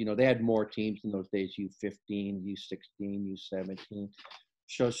provincial. They had more teams in those days: U15, U16, U17.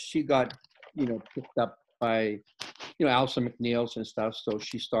 So she got picked up by Alison McNeil's and stuff. So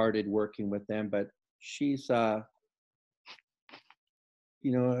she started working with them, but she's a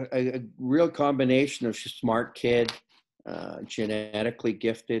real combination of she's a smart kid, genetically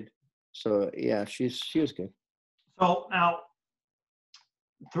gifted. So yeah, she was good. So now,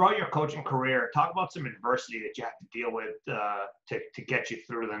 throughout your coaching career, talk about some adversity that you have to deal with to get you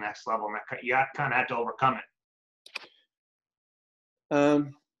through to the next level, and that you kind of had to overcome it.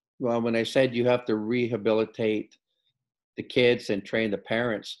 Well, when I said you have to rehabilitate the kids and train the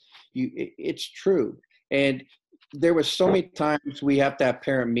parents, it's true. And there was so many times we have to have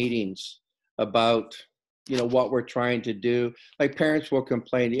parent meetings about what we're trying to do. Like, parents will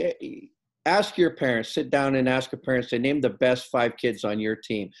complain. Ask your parents, sit down and ask your parents to name the best 5 kids on your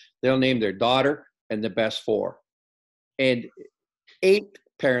team. They'll name their daughter and the best 4. And 8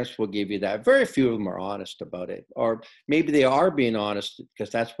 parents will give you that. Very few of them are honest about it. Or maybe they are being honest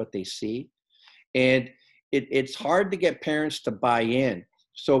because that's what they see. And it's hard to get parents to buy in.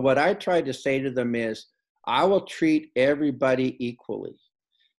 So what I try to say to them is, I will treat everybody equally.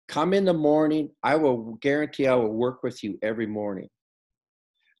 Come in the morning. I will guarantee I will work with you every morning.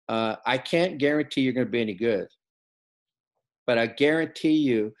 I can't guarantee you're going to be any good, but I guarantee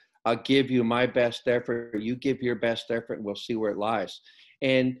you I'll give you my best effort. You give your best effort, and we'll see where it lies.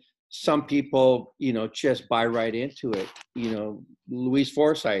 And some people, just buy right into it. Louise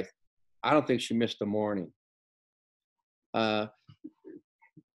Forsyth, I don't think she missed a morning. A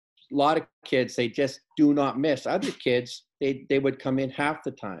lot of kids, they just do not miss. Other kids, they would come in half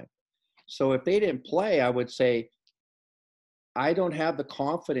the time. So if they didn't play, I would say, I don't have the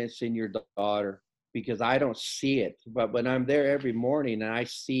confidence in your daughter because I don't see it. But when I'm there every morning and I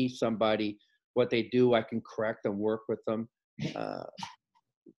see somebody, what they do, I can correct them, work with them.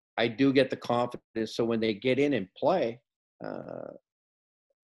 I do get the confidence. So when they get in and play,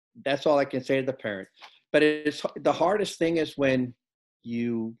 that's all I can say to the parent. But the hardest thing is when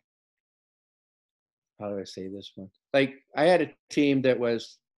how do I say this one? Like, I had a team there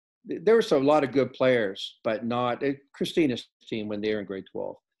was a lot of good players, but not Christina's team when they were in grade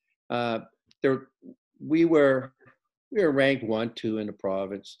 12. We were ranked 1, 2 in the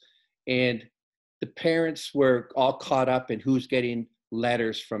province, and the parents were all caught up in who's getting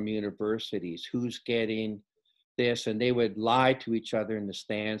letters from universities, who's getting this, and they would lie to each other in the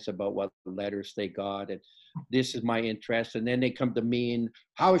stands about what letters they got, and this is my interest, and then they come to me and,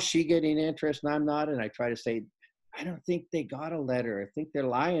 how is she getting interest and I'm not? And I try to say, I don't think they got a letter. I think they're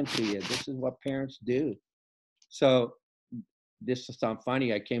lying to you. This is what parents do. So this will sound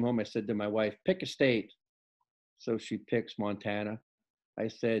funny. I came home, I said to my wife, pick a state. So she picks Montana. I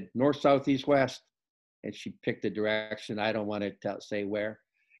said, north, south, east, west. And she picked a direction. I don't want to say where.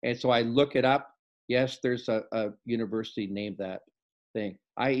 And so I look it up. Yes, there's a university named that thing.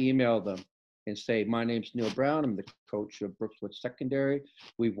 I email them and say, my name's Neil Brown. I'm the coach of Brookswood Secondary.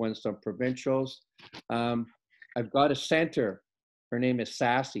 We've won some provincials. I've got a center. Her name is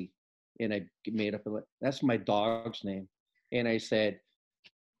Sassy. And I made up that's my dog's name. And I said,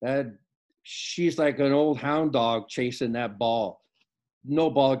 she's like an old hound dog chasing that ball.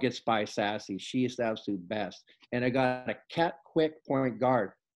 No ball gets by Sassy. She is the absolute best. And I got a cat quick point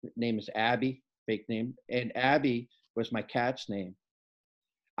guard. Her name is Abby, fake name. And Abby was my cat's name.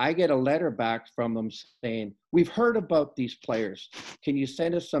 I get a letter back from them saying, we've heard about these players. Can you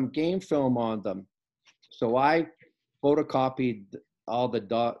send us some game film on them? So I photocopied all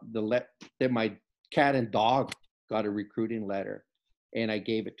that my cat and dog got a recruiting letter, and I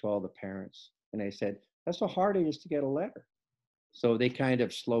gave it to all the parents. And I said, that's how hard it is to get a letter. So they kind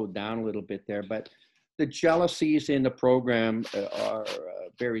of slowed down a little bit there, but the jealousies in the program are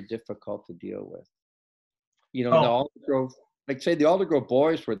very difficult to deal with. The Aldergrove, the Aldergrove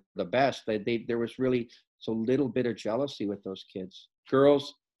boys were the best. There was really so little bit of jealousy with those kids.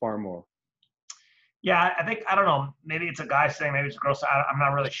 Girls, far more. Yeah, I think, I don't know, maybe it's a guys thing, maybe it's a girls thing, I'm not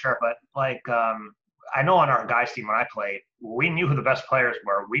really sure, but I know on our guys team when I played, we knew who the best players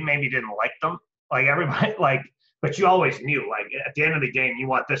were. We maybe didn't like them, like everybody, but you always knew, like, at the end of the game, you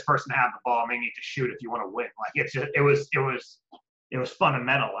want this person to have the ball, and they need to shoot if you want to win. Like, it was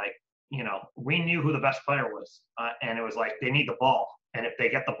fundamental. Like, we knew who the best player was, and it was like they need the ball, and if they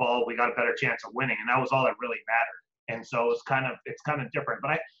get the ball, we got a better chance of winning, and that was all that really mattered. And so it's kind of different,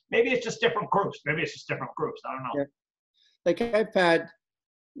 but maybe it's just different groups. Maybe it's just different groups. I don't know. Yeah. Like I've had,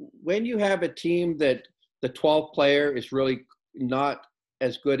 when you have a team that the 12th player is really not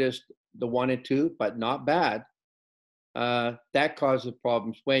as good as the 1 and 2, but not bad, that causes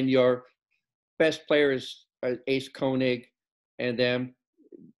problems. When your best player is Ace Koenig, and then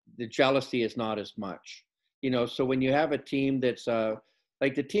the jealousy is not as much. So when you have a team that's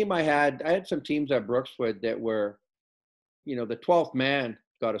like the team I had some teams at Brookswood that were, the 12th man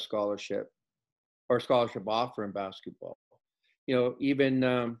got a scholarship or scholarship offer in basketball.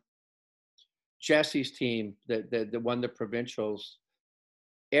 Even Jesse's team that won the provincials,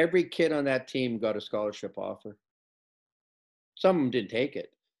 every kid on that team got a scholarship offer. Some of them didn't take it.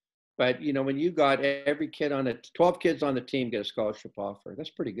 But, when you got every kid 12 kids on the team get a scholarship offer,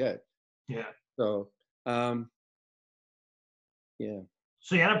 that's pretty good. Yeah. So, yeah.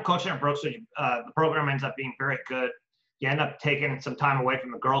 So you end up coaching at Brookswood. The program ends up being very good. You end up taking some time away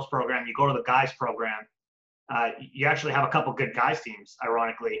from the girls program. You go to the guys program. You actually have a couple good guys teams,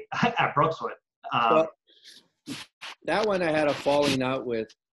 ironically, at Brookswood. Well, that one I had a falling out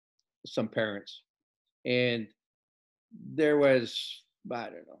with some parents, and there was, I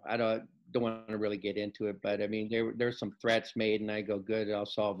don't know, I don't want to really get into it, but I mean, there's some threats made, and I go, good, I'll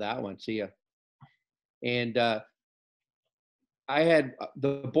solve that one. See ya. And I had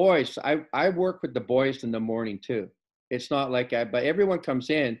the boys. I work with the boys in the morning too. It's not like but everyone comes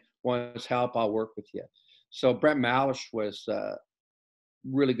in, wants help, I'll work with you. So Brett Malish was a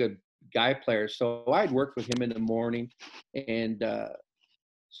really good guy player. So I'd work with him in the morning. And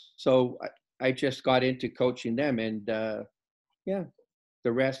so I just got into coaching them. And yeah,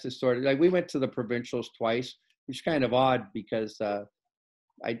 the rest is sort of like, we went to the provincials twice, which is kind of odd because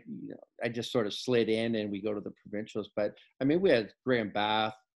I just sort of slid in and we go to the provincials. But I mean, we had Graham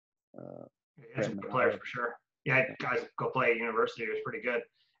Bath. He's a good player for sure. Yeah, guys go play at university. It was pretty good.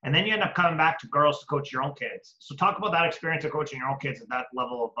 And then you end up coming back to girls to coach your own kids. So talk about that experience of coaching your own kids at that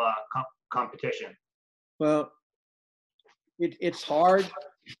level of competition. Well, it's hard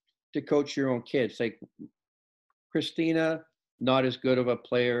to coach your own kids. Like Christina, not as good of a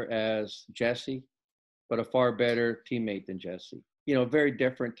player as Jesse, but a far better teammate than Jesse. Very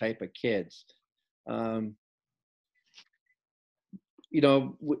different type of kids.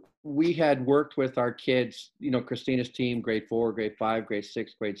 We had worked with our kids, Christina's team, grade 4, grade 5, grade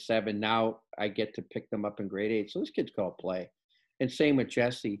 6, grade 7. Now I get to pick them up in grade 8. So those kids call play. And same with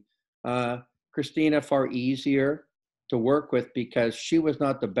Jesse. Christina, far easier to work with because she was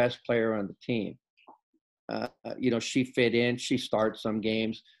not the best player on the team. She fit in, she starts some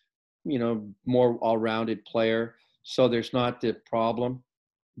games, more all-rounded player. So there's not the problem.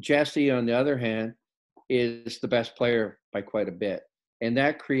 Jesse, on the other hand, is the best player by quite a bit. And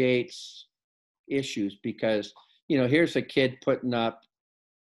that creates issues because, here's a kid putting up,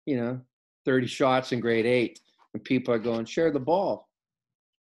 30 shots in grade 8 and people are going, share the ball.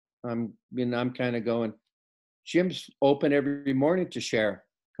 I'm kind of going, gym's open every morning to share.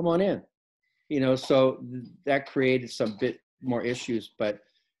 Come on in. So that created some bit more issues, but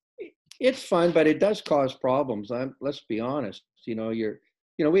it's fun, but it does cause problems. Let's be honest.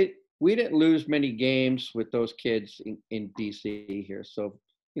 We didn't lose many games with those kids in DC here. So,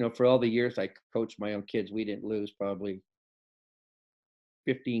 for all the years I coached my own kids, we didn't lose probably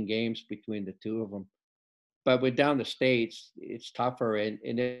 15 games between the two of them. But with down the States, it's tougher. And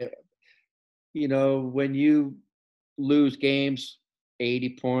when you lose games,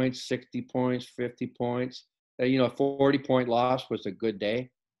 80 points, 60 points, 50 points, a 40-point loss was a good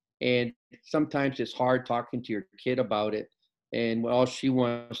day. And sometimes it's hard talking to your kid about it. And all she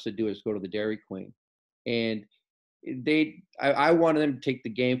wants to do is go to the Dairy Queen. And I wanted them to take the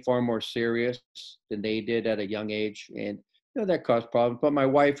game far more serious than they did at a young age. And, that caused problems. But my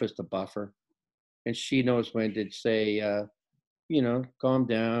wife is the buffer. And she knows when to say, calm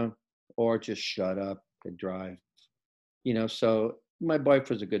down or just shut up and drive. So my wife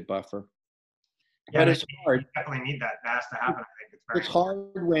was a good buffer. Yeah, but it's hard. You definitely need that. That has to happen. I think it's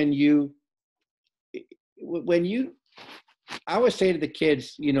hard when you I always say to the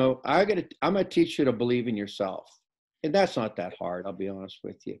kids, I'm gonna teach you to believe in yourself. And that's not that hard, I'll be honest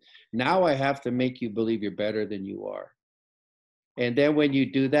with you. Now I have to make you believe you're better than you are. And then when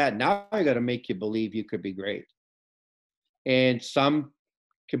you do that, now I got to make you believe you could be great. And some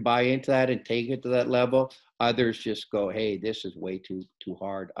can buy into that and take it to that level. Others just go, hey, this is way too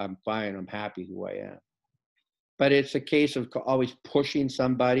hard. I'm fine. I'm happy who I am. But it's a case of always pushing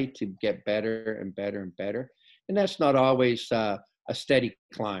somebody to get better and better and better. And that's not always a steady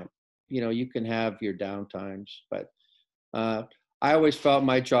climb. you can have your downtimes, but I always felt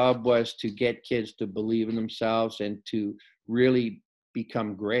my job was to get kids to believe in themselves and to really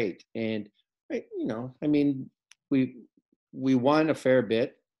become great. And I mean, we we won a fair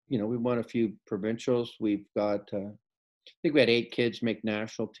bit. We won a few provincials. We've got, I think we had 8 kids make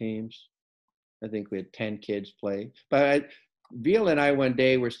national teams. I think we had 10 kids play. But Veal and I one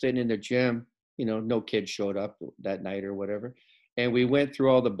day were sitting in the gym. No kids showed up that night or whatever, and we went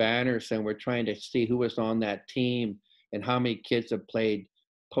through all the banners and we're trying to see who was on that team and how many kids have played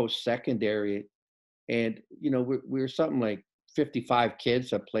post-secondary. And we were something like 55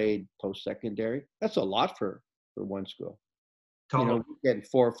 kids have played post-secondary. That's a lot for one school. Totally. We're getting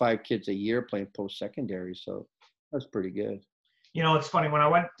 4 or 5 kids a year playing post-secondary, so that's pretty good. It's funny, when I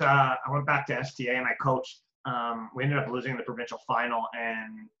went back to STA and I coached. We ended up losing the provincial final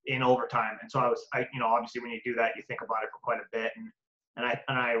and in overtime. And so obviously when you do that, you think about it for quite a bit. And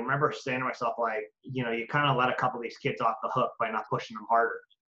I remember saying to myself, like, you kind of let a couple of these kids off the hook by not pushing them harder.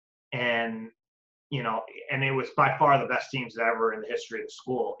 And and it was by far the best teams ever in the history of the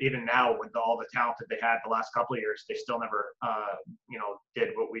school. Even now, with all the talent that they had the last couple of years, they still never, did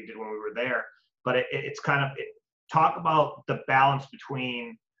what we did when we were there. But it's kind of talk about the balance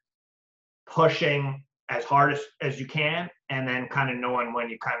between pushing as hard as you can, and then kind of knowing when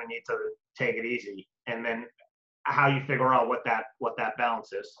you kind of need to take it easy, and then how you figure out what that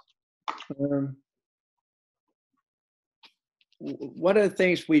balance is. One of the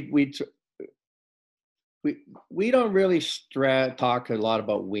things we don't really talk a lot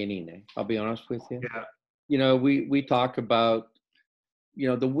about winning. I'll be honest with you. Yeah. We talk about,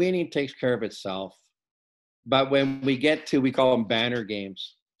 the winning takes care of itself. But when we get to, we call them banner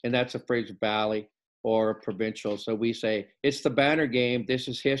games, and that's a Fraser Valley or provincial. So we say, it's the banner game. This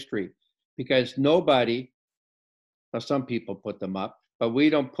is history, because nobody, well, some people put them up, but we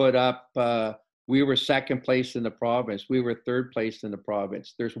don't put up, we were second place in the province. We were third place in the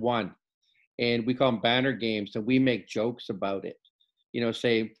province. There's one. And we call them banner games, and we make jokes about it.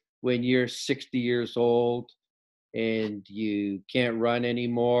 Say when you're 60 years old and you can't run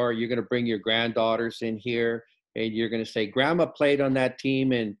anymore, you're going to bring your granddaughters in here and you're going to say, Grandma played on that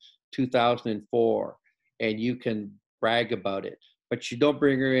team in 2004, and you can brag about it. But you don't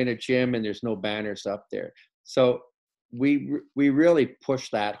bring her in a gym and there's no banners up there. So we really push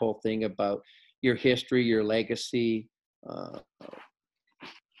that whole thing about your history, your legacy,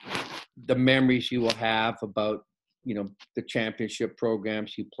 the memories you will have about, the championship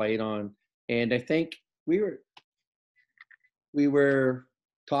programs you played on. And I think we were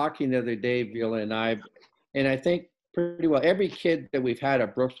talking the other day, Vila and I think pretty well every kid that we've had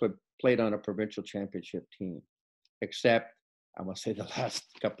at Brookswood played on a provincial championship team, except I must say the last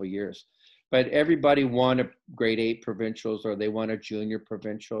couple of years. But everybody won a grade 8 provincials, or they won a junior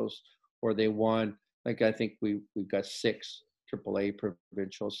provincials, or they won, like, I think we've got 6 AAA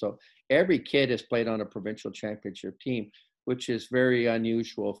provincials. So every kid has played on a provincial championship team, which is very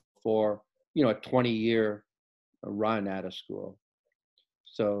unusual for, a 20-year run at a school.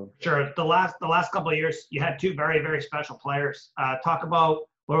 So sure, the last couple of years, you had 2 very, very special players. Talk about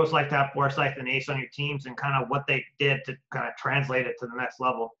what it was like to have Forsyth and Ace on your teams, and kind of what they did to kind of translate it to the next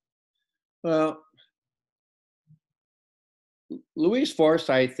level. Well, Louise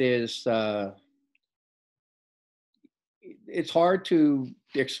Forsyth is, it's hard to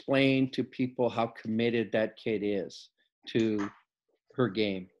explain to people how committed that kid is to her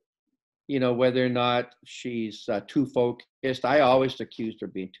game. Whether or not she's too focused. I always accused her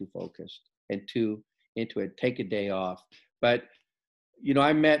of being too focused and too into it, take a day off. But,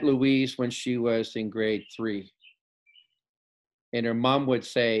 I met Louise when she was in grade 3. And her mom would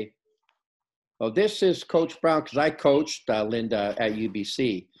say, oh, this is Coach Brown, because I coached Linda at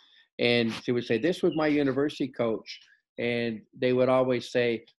UBC. And she would say, this was my university coach. And they would always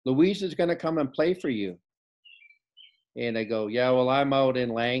say, Louise is going to come and play for you. And I go, yeah, well, I'm out in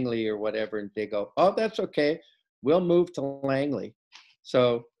Langley or whatever. And they go, oh, that's okay. We'll move to Langley.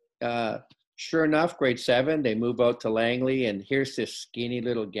 So sure enough, grade 7, they move out to Langley. And here's this skinny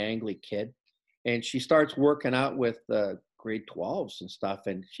little gangly kid. And she starts working out with grade 12s and stuff.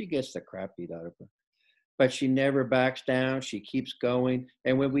 And she gets the crap beat out of her. But she never backs down. She keeps going.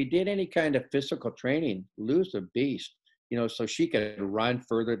 And when we did any kind of physical training, Lou's a beast. So she could run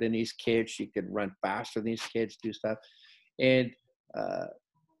further than these kids. She could run faster than these kids, do stuff. And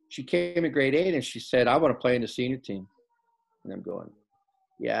she came in grade 8 and she said, I want to play in the senior team. And I'm going,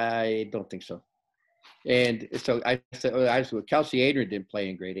 yeah, I don't think so. And so I said, well, Kelsey Adrian didn't play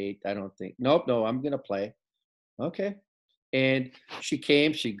in grade 8. I don't think. No, I'm going to play. Okay. And she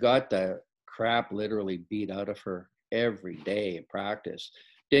came, she got the crap literally beat out of her every day in practice.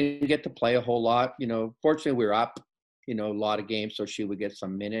 Didn't get to play a whole lot. Fortunately, we were up, a lot of games, so she would get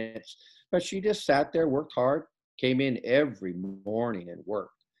some minutes. But she just sat there, worked hard, came in every morning and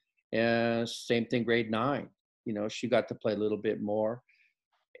worked. And same thing, grade 9. She got to play a little bit more.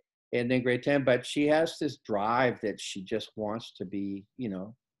 And then grade 10, but she has this drive that she just wants to be,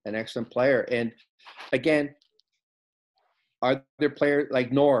 an excellent player. And again, are there players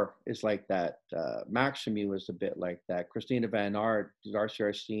like Nor is like that? Maximu is a bit like that. Christina Van Aert, Darcy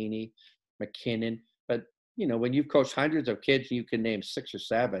Arsini, McKinnon. But, when you've coached hundreds of kids, you can name 6 or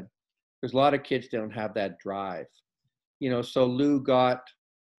 7. There's a lot of kids that don't have that drive. So Lou got,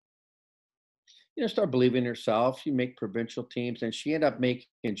 start believing in herself. She make provincial teams, and she ended up making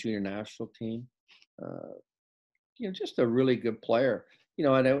junior national team. Just a really good player.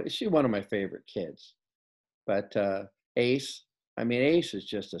 And she's one of my favorite kids. But Ace, Ace is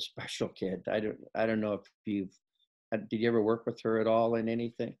just a special kid. I don't know if did you ever work with her at all in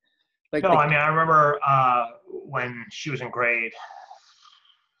anything? No, I remember when she was in grade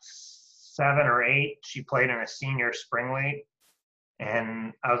 7 or 8, she played in a senior spring league.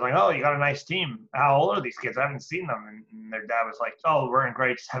 And I was like, oh, you got a nice team. How old are these kids? I haven't seen them. And their dad was like, oh, we're in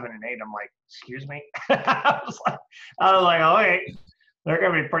grade 7 and 8. I'm like, excuse me? I was like, oh, wait, they're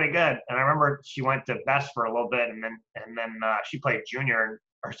going to be pretty good. And I remember she went to Best for a little bit, and then she played junior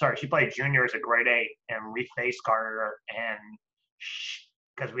as a grade 8, and we faced Carter, and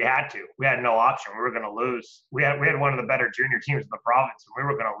because we had no option. We were going to lose. We had one of the better junior teams in the province, and we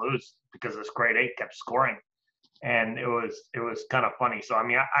were going to lose because this grade 8 kept scoring. And it was kind of funny. So,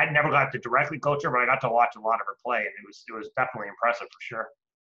 I never got to directly coach her, but I got to watch a lot of her play, and it was definitely impressive for sure.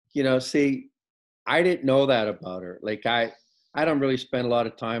 See, I didn't know that about her. Like I don't really spend a lot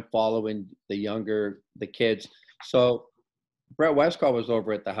of time following the kids. So Brett Westcott was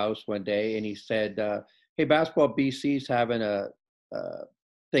over at the house one day, and he said, hey, Basketball BC's having a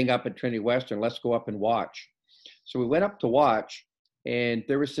thing up at Trinity Western. Let's go up and watch. So we went up to watch, and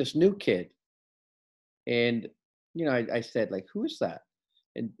there was this new kid. And I said, like, who is that?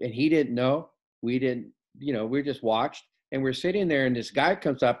 And he didn't know. We didn't, we just watched. And we're sitting there, and this guy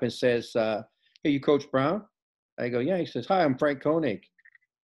comes up and says, hey, you Coach Brown? I go, yeah. He says, hi, I'm Frank Koenig.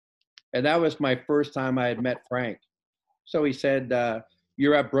 And that was my first time I had met Frank. So he said,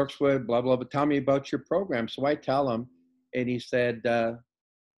 you're at Brookswood, blah, blah, blah. Tell me about your program. So I tell him, and he said,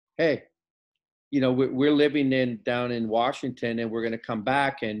 hey, we're living down in Washington, and we're going to come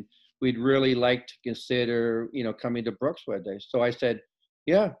back, and we'd really like to consider, coming to Brookswood. So I said,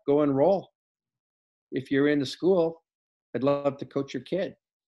 yeah, go enroll. If you're in the school, I'd love to coach your kid.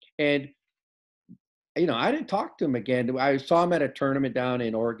 And, I didn't talk to him again. I saw him at a tournament down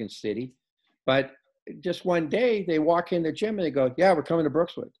in Oregon City, but just one day they walk in the gym and they go, yeah, we're coming to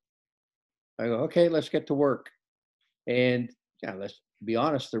Brookswood. I go, okay, let's get to work. And yeah, let's be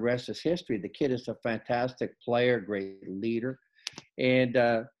honest, the rest is history. The kid is a fantastic player, great leader. And,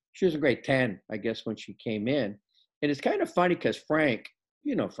 she was a grade 10, I guess, when she came in. And it's kind of funny because Frank,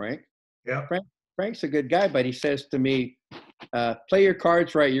 Frank. Yeah. Frank's a good guy, but he says to me, play your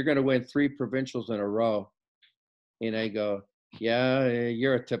cards right. You're going to win 3 provincials in a row. And I go, yeah,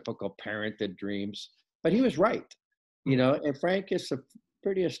 you're a typical parent that dreams. But he was right, and Frank is a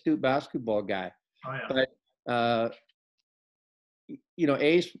pretty astute basketball guy. Oh, yeah. But,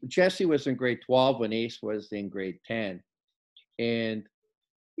 Jessie was in grade 12 when Ace was in grade 10. And,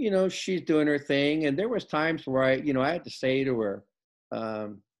 she's doing her thing. And there was times where I had to say to her,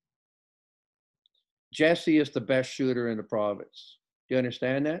 Jessie is the best shooter in the province. Do you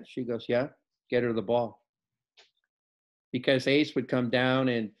understand that? She goes, yeah, get her the ball. Because Ace would come down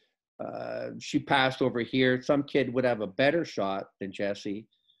and she passed over here. Some kid would have a better shot than Jessie,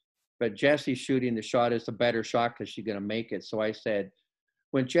 but Jessie shooting the shot is a better shot because she's going to make it. So I said,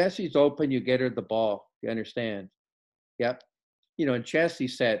 when Jessie's open, you get her the ball. You understand? Yep. And Jessie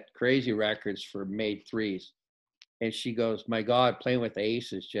set crazy records for made threes. And she goes, my God, playing with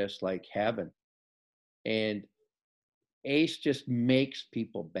Ace is just like heaven. And Ace just makes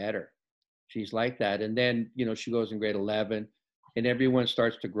people better. She's like that. And then, she goes in grade 11 and everyone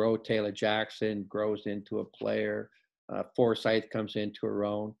starts to grow. Taylor Jackson grows into a player. Forsyth comes into her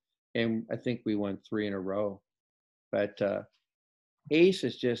own. And I think we won 3 in a row. But Ace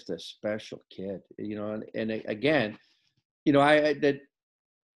is just a special kid, and again, that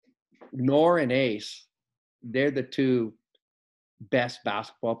Nor and Ace, they're the 2 best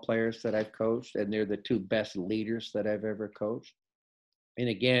basketball players that I've coached, and they're the 2 best leaders that I've ever coached. And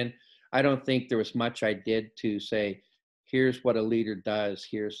again, I don't think there was much I did to say, here's what a leader does,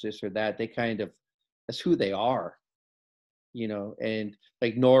 here's this or that. That's who they are, and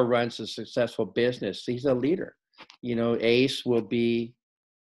like Nor runs a successful business. He's a leader. Ace will be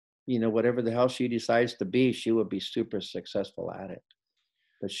whatever the hell she decides to be, she will be super successful at it.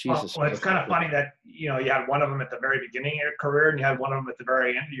 But she's a Well, it's special kind of kid. funny that you had one of them at the very beginning of your career, and you had one of them at the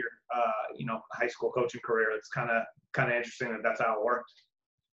very end of your high school coaching career. It's kind of interesting that that's how it worked.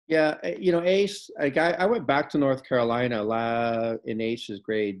 Yeah, Ace, like I went back to North Carolina in Ace's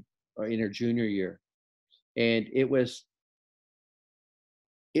grade or in her junior year, and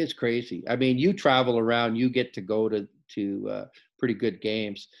it's crazy. I mean, you travel around, you get to go to pretty good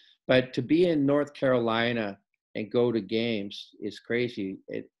games, but to be in North Carolina and go to games is crazy.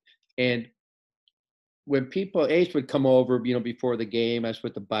 And when Ace would come over, before the game, I was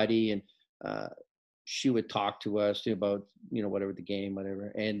with a buddy, and uh, she would talk to us about, whatever the game,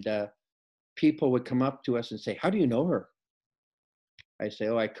 whatever. And people would come up to us and say, "How do you know her?" I say,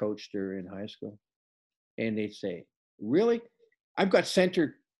 "Oh, I coached her in high school." And they'd say, "Really? I've got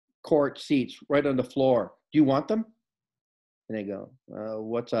center court seats right on the floor. Do you want them?" And they go,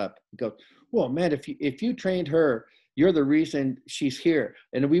 "What's up?" He goes, "Well, man, if you trained her, you're the reason she's here,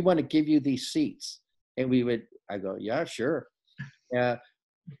 and we want to give you these seats." And I go, "Yeah, sure." Uh,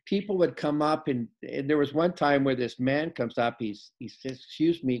 People would come up, and there was one time where this man comes up. He says,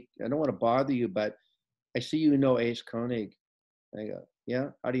 "Excuse me, I don't want to bother you, but I see you know Ace Koenig." I go,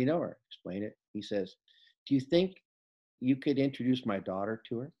 "Yeah, how do you know her?" Explain it. He says, "Do you think you could introduce my daughter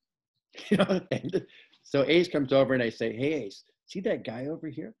to her?" And so Ace comes over, and I say, "Hey, Ace, see that guy over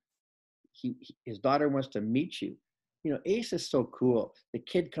here? His daughter wants to meet you." Ace is so cool. The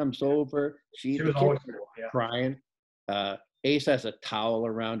kid comes over. She The was kid always cool. Yeah. crying. Uh, Ace has a towel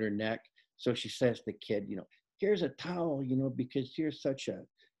around her neck. So she says to the kid, "Here's a towel, because you're such a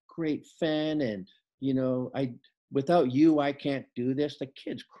great fan. And, without you, I can't do this." The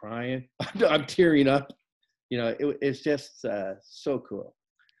kid's crying. I'm tearing up. It's just so cool.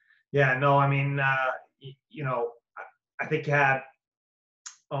 Yeah. No, I mean, I think you had.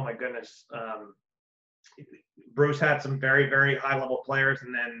 Oh my goodness. Bruce had some very very high level players,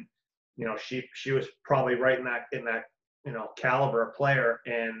 and then she was probably right in that caliber of player.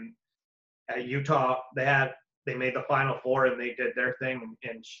 And at Utah, they made the Final Four and they did their thing,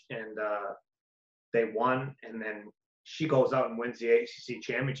 and they won. And then she goes out and wins the ACC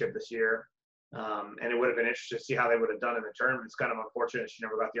championship this year. And it would have been interesting to see how they would have done in the tournament. It's kind of unfortunate she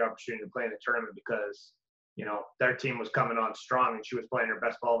never got the opportunity to play in the tournament because their team was coming on strong and she was playing her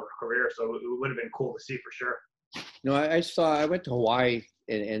best ball of her career. So it would have been cool to see for sure. I went to Hawaii,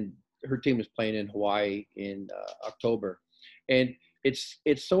 and her team was playing in Hawaii in October. And it's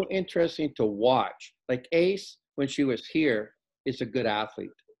so interesting to watch. Like Ace, when she was here, is a good athlete.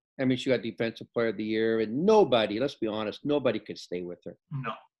 I mean, she got Defensive Player of the Year, and let's be honest, nobody could stay with her.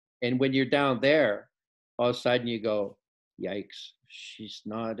 No. And when you're down there, all of a sudden you go, "Yikes, she's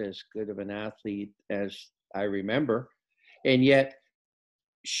not as good of an athlete as I remember." And yet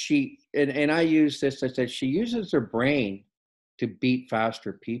and I use this, I said, she uses her brain to beat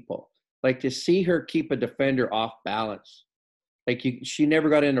faster people. Like to see her keep a defender off balance. Like she never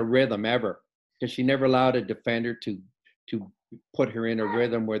got in a rhythm ever, because she never allowed a defender to put her in a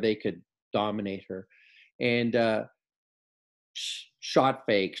rhythm where they could dominate her. And shot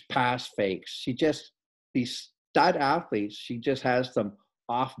fakes, pass fakes. These stud athletes, she just has them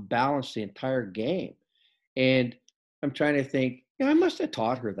off balance the entire game. And I'm trying to think, I must have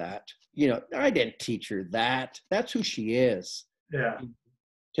taught her that. I didn't teach her that. That's who she is. Yeah.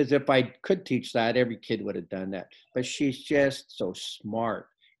 Because if I could teach that, every kid would have done that. But she's just so smart.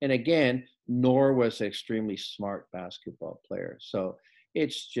 And again, Nor was an extremely smart basketball player. So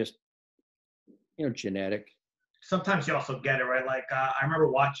it's just, genetic. Sometimes you also get it right. Like I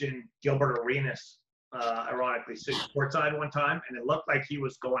remember watching Gilbert Arenas, ironically, courtside one time, and it looked like he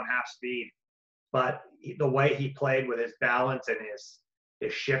was going half speed. But the way he played with his balance and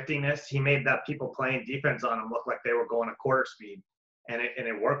his shiftiness, he made that people playing defense on him look like they were going a quarter speed, and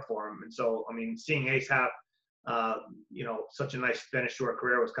it worked for him. And so, I mean, seeing Ace have such a nice finish to her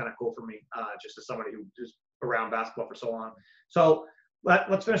career was kind of cool for me, just as somebody who's around basketball for so long. So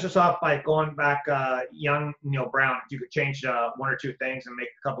let's finish this off by going back, young Neal Brown. If you could change one or two things and make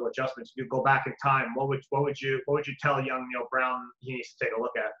a couple adjustments, if you go back in time, what would you tell young Neal Brown he needs to take a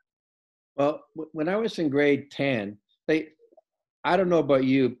look at? Well, when I was in grade 10, I don't know about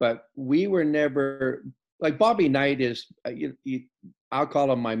you, but we were never like Bobby Knight is, I'll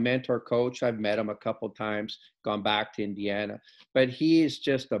call him my mentor coach. I've met him a couple of times, gone back to Indiana, but he is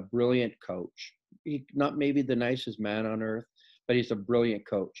just a brilliant coach. He's not maybe the nicest man on earth, but he's a brilliant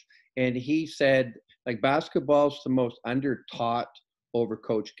coach. And he said, like, basketball's the most under-taught,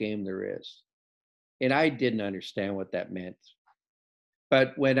 overcoached game there is. And I didn't understand what that meant.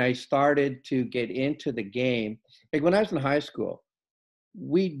 But when I started to get into the game, like when I was in high school,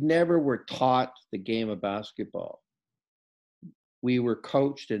 we never were taught the game of basketball. We were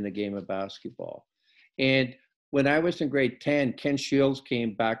coached in the game of basketball. And when I was in grade 10, Ken Shields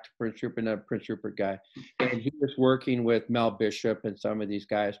came back to Prince Rupert, a Prince Rupert guy, and he was working with Mel Bishop and some of these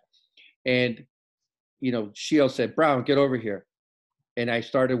guys. And, Shields said, Brown, get over here. And I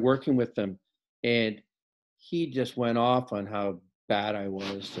started working with them. And he just went off on how bad I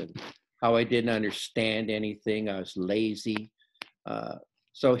was and how I didn't understand anything. I was lazy.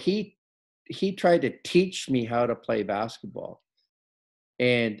 So he tried to teach me how to play basketball.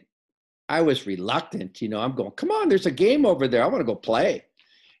 And I was reluctant, I'm going, come on, there's a game over there. I want to go play.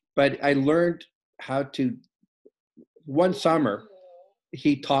 But I learned how to, one summer,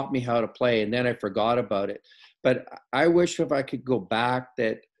 he taught me how to play, and then I forgot about it. But I wish if I could go back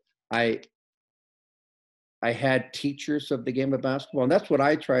that I had teachers of the game of basketball, and that's what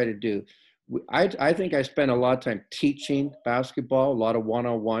I try to do. I think I spend a lot of time teaching basketball, a lot of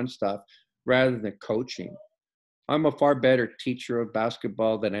one-on-one stuff, rather than coaching. I'm a far better teacher of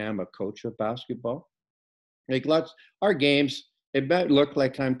basketball than I am a coach of basketball. Like our games, it might look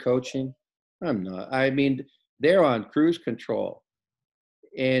like I'm coaching. I'm not. I mean, they're on cruise control.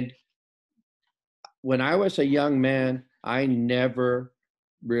 And when I was a young man, I never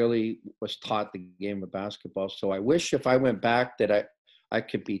really was taught the game of basketball. So I wish if I went back that I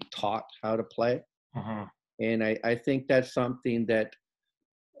could be taught how to play. Uh-huh. And I think that's something that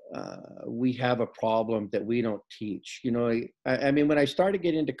we have a problem that we don't teach. I mean, when I started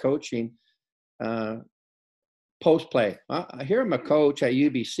getting into coaching, post play, here I'm a coach at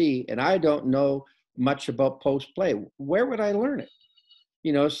UBC, and I don't know much about post play. Where would I learn it?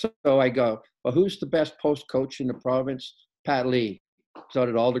 So I go, well, who's the best post coach in the province? Pat Lee. So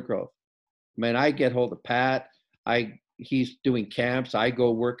did Aldergrove. Man, I get hold of Pat. He's doing camps. I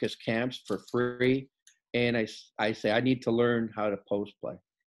go work his camps for free. And I say, I need to learn how to post play.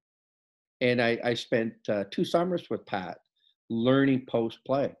 And I spent 2 summers with Pat learning post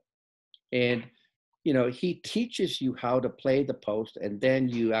play. And, he teaches you how to play the post, and then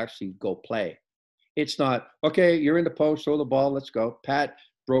you actually go play. It's not, okay, you're in the post, throw the ball, let's go. Pat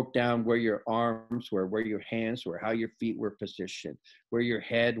broke down where your arms were, where your hands were, how your feet were positioned, where your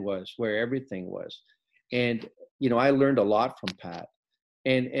head was, where everything was. And, I learned a lot from Pat.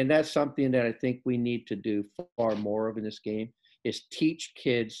 And that's something that I think we need to do far more of in this game, is teach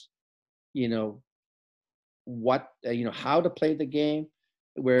kids, what, how to play the game,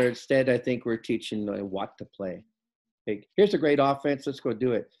 where instead I think we're teaching what to play. Like, here's a great offense, let's go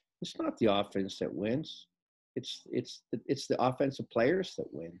do it. It's not the offense that wins. It's the offensive players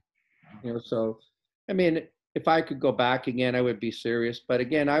that win. So, I mean, if I could go back again, I would be serious. But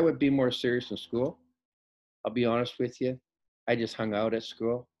again, I would be more serious in school. I'll be honest with you. I just hung out at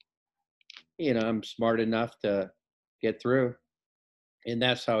school. I'm smart enough to get through. And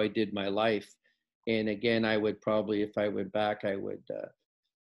that's how I did my life. And again, I would probably, if I went back, I would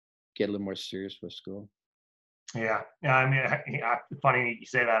get a little more serious with school. Yeah. I mean, funny you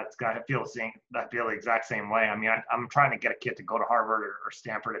say that. I feel the exact same way. I mean, I'm trying to get a kid to go to Harvard or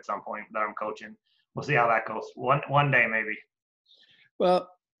Stanford at some point that I'm coaching. We'll see how that goes. One day maybe. Well,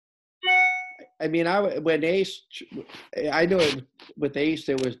 I mean, when Ace, I know with Ace,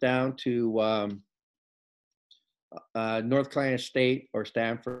 it was down to North Carolina State or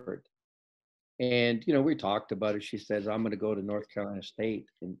Stanford. And, we talked about it. She says, I'm going to go to North Carolina State.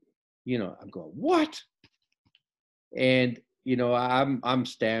 And, I'm going, what? And, I'm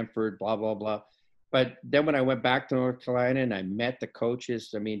Stanford, blah, blah, blah. But then when I went back to North Carolina and I met the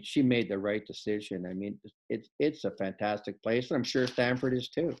coaches, I mean, she made the right decision. I mean, it's a fantastic place. And I'm sure Stanford is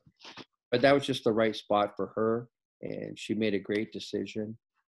too. But that was just the right spot for her. And she made a great decision.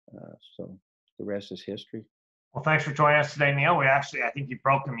 So the rest is history. Well, thanks for joining us today, Neil. I think you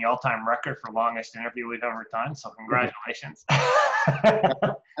broke the all-time record for longest interview we've ever done. So congratulations.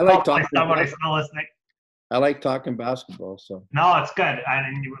 I like talking. Somebody's still listening. I like talking basketball. So no, it's good.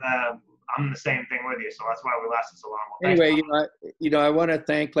 I'm the same thing with you, so that's why we lasted so long. Well, anyway, I want to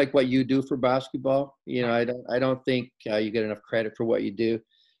thank what you do for basketball. I don't think you get enough credit for what you do,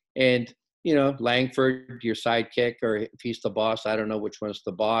 and Langford, your sidekick, or if he's the boss, I don't know which one's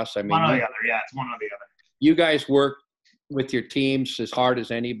the boss. I mean, one or the other. Yeah, it's one or the other. You guys work with your teams as hard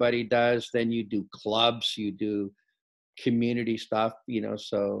as anybody does. Then you do clubs, you do community stuff.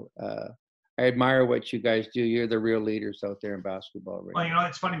 So I admire what you guys do. You're the real leaders out there in basketball. Right now.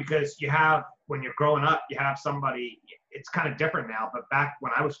 It's funny because when you're growing up, you have somebody, it's kind of different now, but back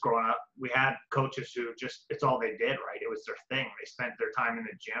when I was growing up, we had coaches who it's all they did, right? It was their thing. They spent their time in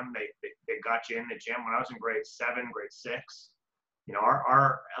the gym. They got you in the gym. When I was in grade 7, grade 6,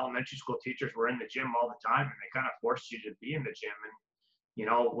 our elementary school teachers were in the gym all the time, and they kind of forced you to be in the gym. And You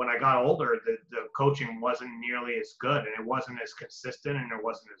know, when I got older, the coaching wasn't nearly as good, and it wasn't as consistent, and it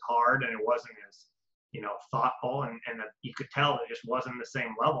wasn't as hard, and it wasn't as, you know, thoughtful, and you could tell it just wasn't the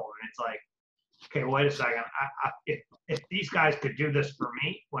same level. And it's like, okay, wait a second. If these guys could do this for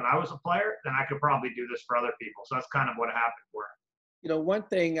me when I was a player, then I could probably do this for other people. So that's kind of what happened for him. You know, one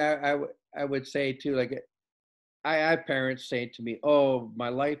thing I would say too, like I have parents saying to me, "Oh, my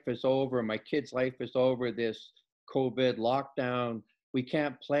life is over. My kid's life is over. This COVID lockdown, we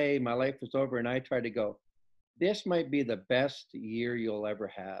can't play. My life is over." And I try to go, this might be the best year you'll ever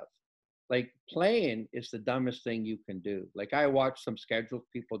have. Like playing is the dumbest thing you can do. Like I watch some scheduled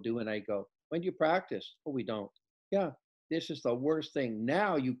people do, and I go, "When do you practice?" "Oh, we don't." "Yeah, this is the worst thing.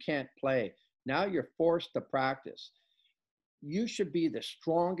 Now you can't play. Now you're forced to practice. You should be the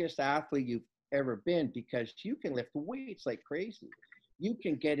strongest athlete you've ever been because you can lift weights like crazy. You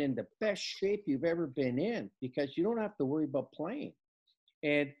can get in the best shape you've ever been in because you don't have to worry about playing."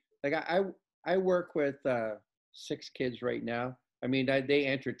 And like I work with 6 kids right now. I mean, they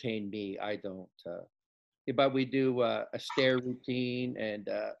entertain me. I don't. But we do a stair routine and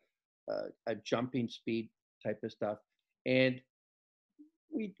a jumping speed type of stuff, and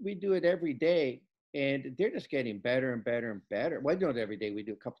we do it every day, and they're just getting better and better and better. Well, I do it every day. We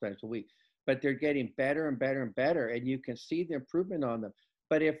do a couple times a week, but they're getting better and better and better, and you can see the improvement on them.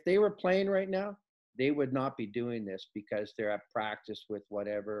 But if they were playing right now, they would not be doing this because they're at practice with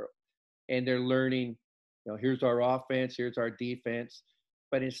whatever, and they're learning. You know, here's our offense, here's our defense.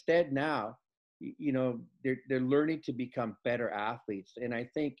 But instead now, you know, they're learning to become better athletes. And I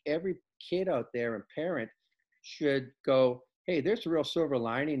think every kid out there and parent should go, hey, there's a real silver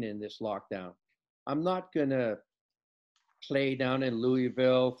lining in this lockdown. I'm not gonna play down in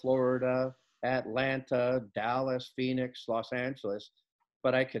Louisville, Florida, Atlanta, Dallas, Phoenix, Los Angeles,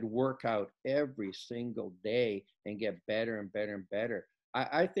 but I could work out every single day and get better and better and better.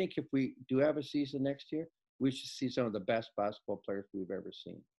 I think if we do have a season next year, we should see some of the best basketball players we've ever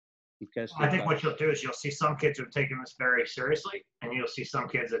seen because I they've think got, what you'll do is you'll see some kids who have taken this very seriously, and you'll see some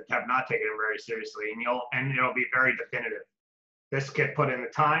kids that have not taken it very seriously, and it'll be very definitive. This kid put in the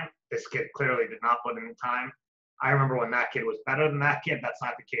time. This kid clearly did not put in the time. I remember when that kid was better than that kid. That's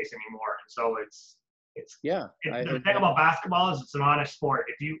not the case anymore. And so yeah. the thing about basketball is it's an honest sport.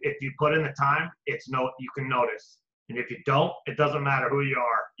 If you put in the time, you can notice. And if you don't, it doesn't matter who you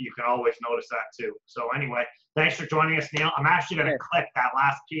are. You can always notice that too. So anyway, thanks for joining us, Neil. I'm actually going to clip that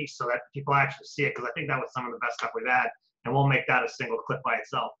last piece so that people actually see it because I think that was some of the best stuff we've had, and we'll make that a single clip by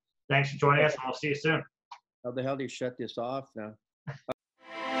itself. Thanks for joining us, and we'll see you soon. How the hell do you shut this off now?